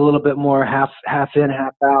was a little bit more half in,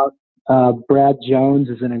 half out. Brad Jones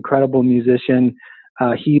is an incredible musician.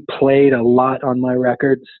 He played a lot on my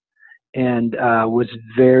records and was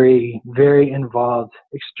very, very involved,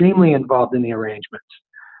 extremely involved in the arrangements.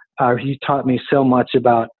 He taught me so much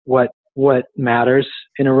about what matters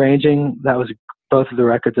in arranging. That was both of the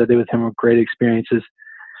records I did with him were great experiences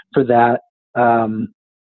for that. Am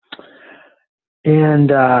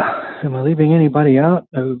I leaving anybody out?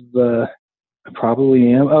 I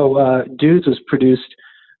probably am. Dudes was produced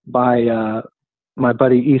by my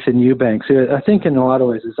buddy Ethan Eubanks, who I think in a lot of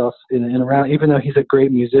ways is also around, even though he's a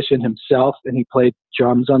great musician himself and he played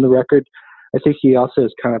drums on the record, I think he also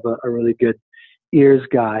is kind of a really good ears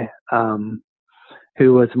guy,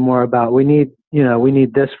 who was more about, we need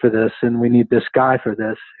this for this and we need this guy for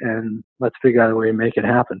this and let's figure out a way to make it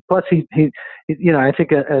happen. Plus he I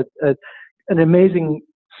think an amazing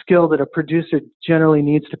skill that a producer generally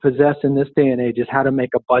needs to possess in this day and age is how to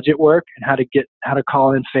make a budget work and how to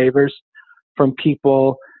call in favors from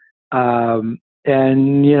people, and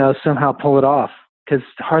somehow pull it off, because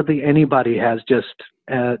hardly anybody has just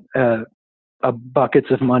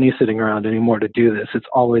buckets of money sitting around anymore to do this. It's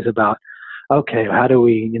always about, okay, how do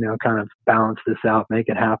we kind of balance this out, make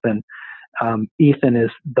it happen. Ethan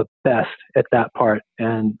is the best at that part,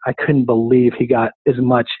 and I couldn't believe he got as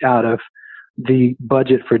much out of the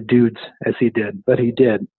budget for Dudes as he did, but he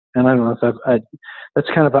did. And I don't know if that's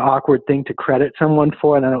kind of an awkward thing to credit someone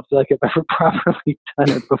for, and I don't feel like I've ever properly done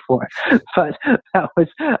it before. But that was,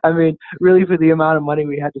 really for the amount of money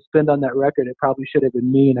we had to spend on that record, it probably should have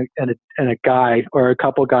been me and a guy or a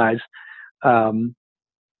couple guys in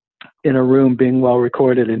a room being well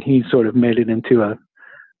recorded, and he sort of made it into a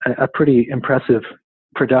pretty impressive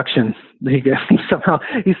production. He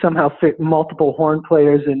somehow fit multiple horn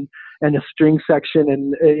players and a string section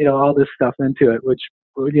and all this stuff into it, which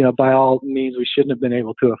by all means we shouldn't have been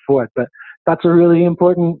able to afford, but that's a really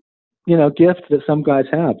important gift that some guys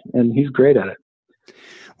have, and he's great at it.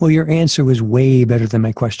 Well, your answer was way better than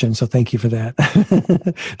my question, so thank you for that.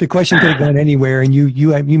 The question could have gone anywhere, and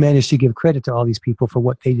you managed to give credit to all these people for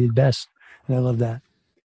what they did best, and I love that.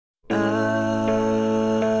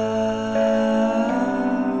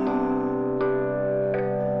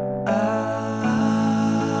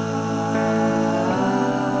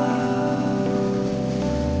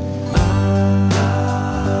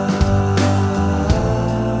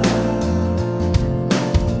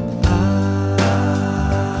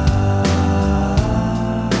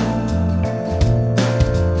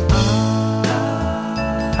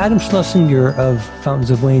 Adam Schlesinger of Fountains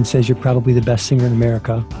of Wayne says you're probably the best singer in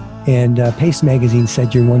America. And Pace Magazine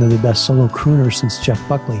said you're one of the best solo crooners since Jeff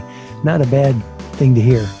Buckley. Not a bad thing to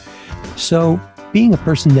hear. So being a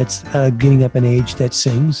person that's getting up in age that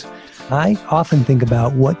sings, I often think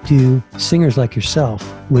about what do singers like yourself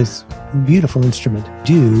with beautiful instrument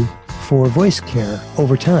do for voice care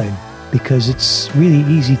over time, because it's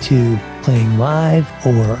really easy to playing live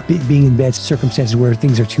or being in bad circumstances where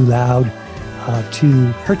things are too loud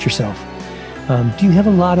to hurt yourself. Do you have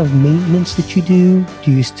a lot of maintenance that you do?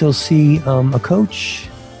 Do you still see a coach?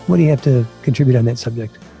 What do you have to contribute on that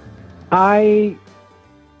subject? I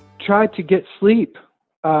try to get sleep.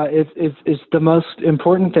 Is the most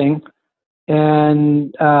important thing.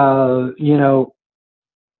 And, you know,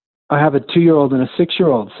 I have a 2-year-old and a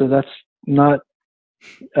 6-year-old, so that's not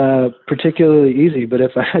particularly easy. But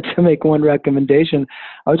if I had to make one recommendation,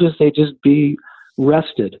 I would just say just be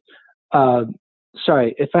rested.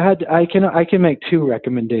 Sorry, if I had to, I can make 2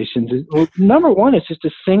 recommendations. Well, number one is just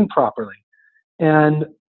to sing properly. And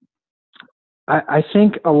I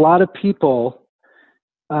think a lot of people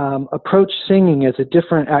approach singing as a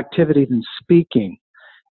different activity than speaking,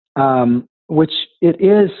 which it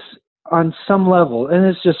is on some level, and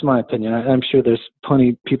it's just my opinion. I'm sure there's plenty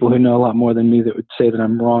of people who know a lot more than me that would say that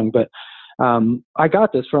I'm wrong, but I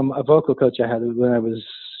got this from a vocal coach I had when I was,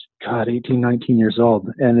 18, 19 years old,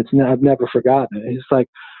 and I've never forgotten it. It's like,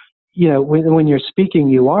 you know, when you're speaking,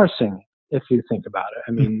 you are singing, if you think about it.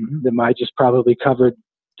 I mean, I just probably covered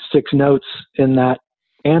 6 notes in that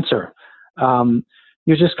answer.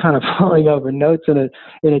 You're just kind of falling over notes in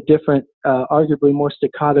a different, arguably more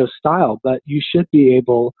staccato style, but you should be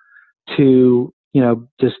able to, you know,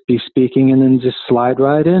 just be speaking and then just slide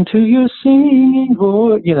right into your singing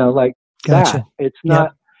voice, you know, like Gotcha. that. It's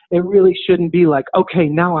not, It really shouldn't be like, okay,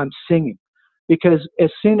 now I'm singing, because as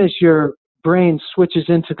soon as your brain switches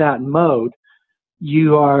into that mode,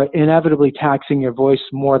 you are inevitably taxing your voice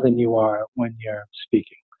more than you are when you're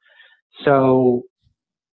speaking. So,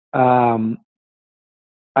 I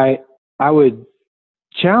would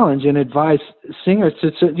challenge and advise singers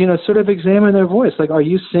to, you know, sort of examine their voice. Like, are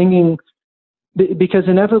you singing? Because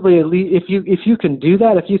inevitably, if you can do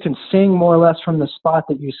that, if you can sing more or less from the spot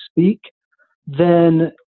that you speak,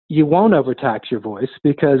 then you won't overtax your voice.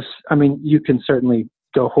 Because, I mean, you can certainly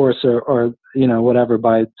go hoarse or you know, whatever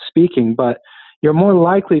by speaking, but you're more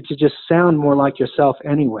likely to just sound more like yourself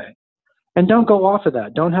anyway. And don't go off of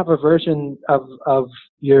that. Don't have a version of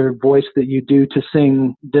your voice that you do to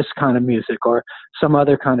sing this kind of music or some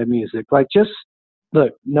other kind of music. Like, just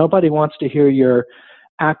look, nobody wants to hear your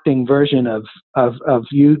acting version of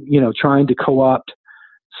you, you know, trying to co-opt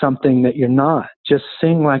something that you're not. Just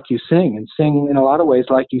sing like you sing, and sing in a lot of ways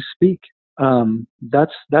like you speak.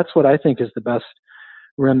 That's what I think is the best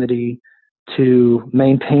remedy to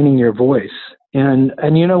maintaining your voice.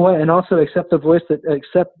 And you know what? And also accept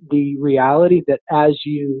the reality that as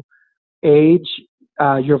you age,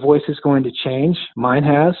 your voice is going to change. Mine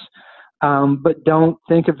has. But don't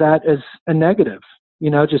think of that as a negative.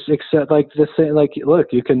 You know, just accept, look,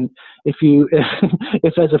 you can, if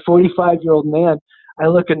as a 45-year-old man, I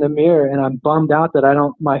look in the mirror and I'm bummed out that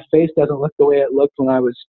my face doesn't look the way it looked when I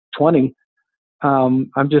was 20.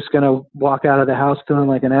 I'm just going to walk out of the house feeling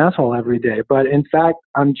like an asshole every day. But in fact,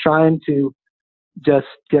 I'm trying to just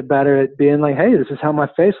get better at being like, hey, this is how my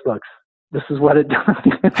face looks. This is what it does.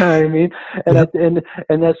 You know what I mean? And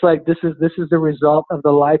that's like, this is the result of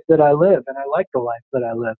the life that I live, and I like the life that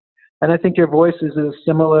I live. And I think your voice is a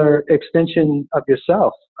similar extension of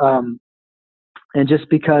yourself. And just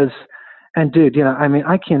because, and dude, you know, I mean,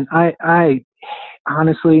 I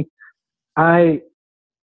honestly, I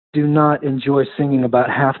do not enjoy singing about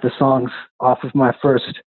half the songs off of that's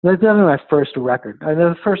definitely my first record. I know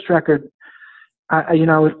the first record, I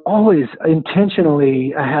would always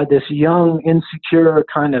intentionally, I had this young, insecure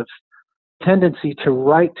kind of tendency to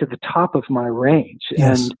write to the top of my range.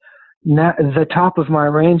 Yes. And the top of my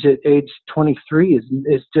range at age 23 is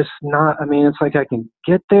just not, I mean, it's like I can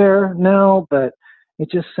get there now, but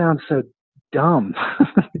it just sounds so dumb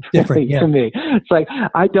Different, to me. It's like,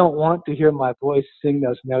 I don't want to hear my voice sing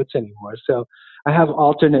those notes anymore. So I have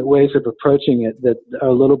alternate ways of approaching it that are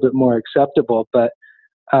a little bit more acceptable. But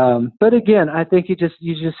again, I think you just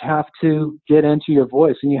have to get into your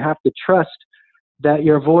voice, and you have to trust that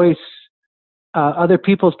your voice, other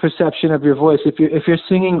people's perception of your voice, if you're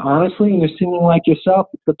singing honestly and you're singing like yourself,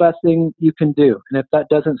 it's the best thing you can do. And if that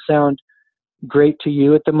doesn't sound great to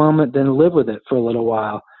you at the moment, then live with it for a little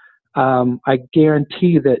while. I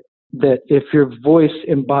guarantee that if your voice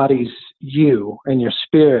embodies you and your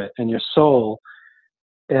spirit and your soul,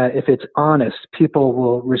 if it's honest, people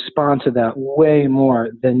will respond to that way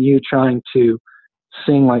more than you trying to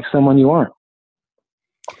sing like someone you aren't.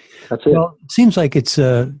 That's it. Well, it seems like it's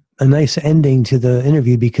a nice ending to the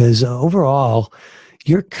interview, because overall,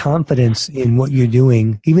 your confidence in what you're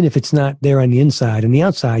doing, even if it's not there on the inside, on the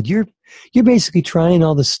outside, you're basically trying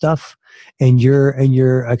all this stuff, and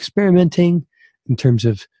you're experimenting in terms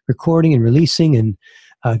of recording and releasing, and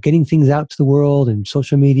getting things out to the world and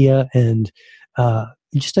social media, and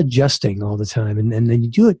just adjusting all the time. And you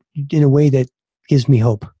do it in a way that gives me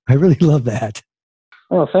hope. I really love that.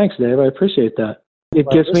 Oh, thanks, Dave. I appreciate that. It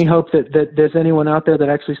gives me hope that there's anyone out there that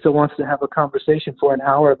actually still wants to have a conversation for an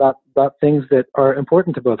hour about things that are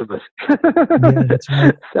important to both of us. Yeah, that's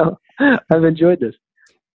right. So I've enjoyed this.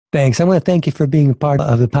 Thanks. I want to thank you for being a part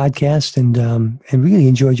of the podcast, and really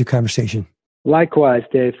enjoyed your conversation. Likewise,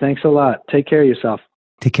 Dave. Thanks a lot. Take care of yourself.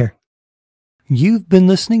 Take care. You've been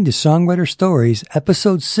listening to Songwriter Stories,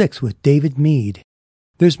 Episode 6 with David Mead.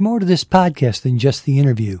 There's more to this podcast than just the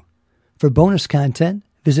interview. For bonus content,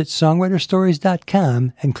 visit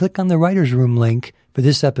songwriterstories.com and click on the Writer's Room link for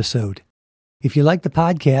this episode. If you like the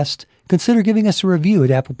podcast, consider giving us a review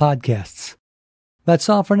at Apple Podcasts. That's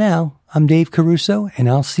all for now. I'm Dave Caruso, and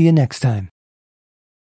I'll see you next time.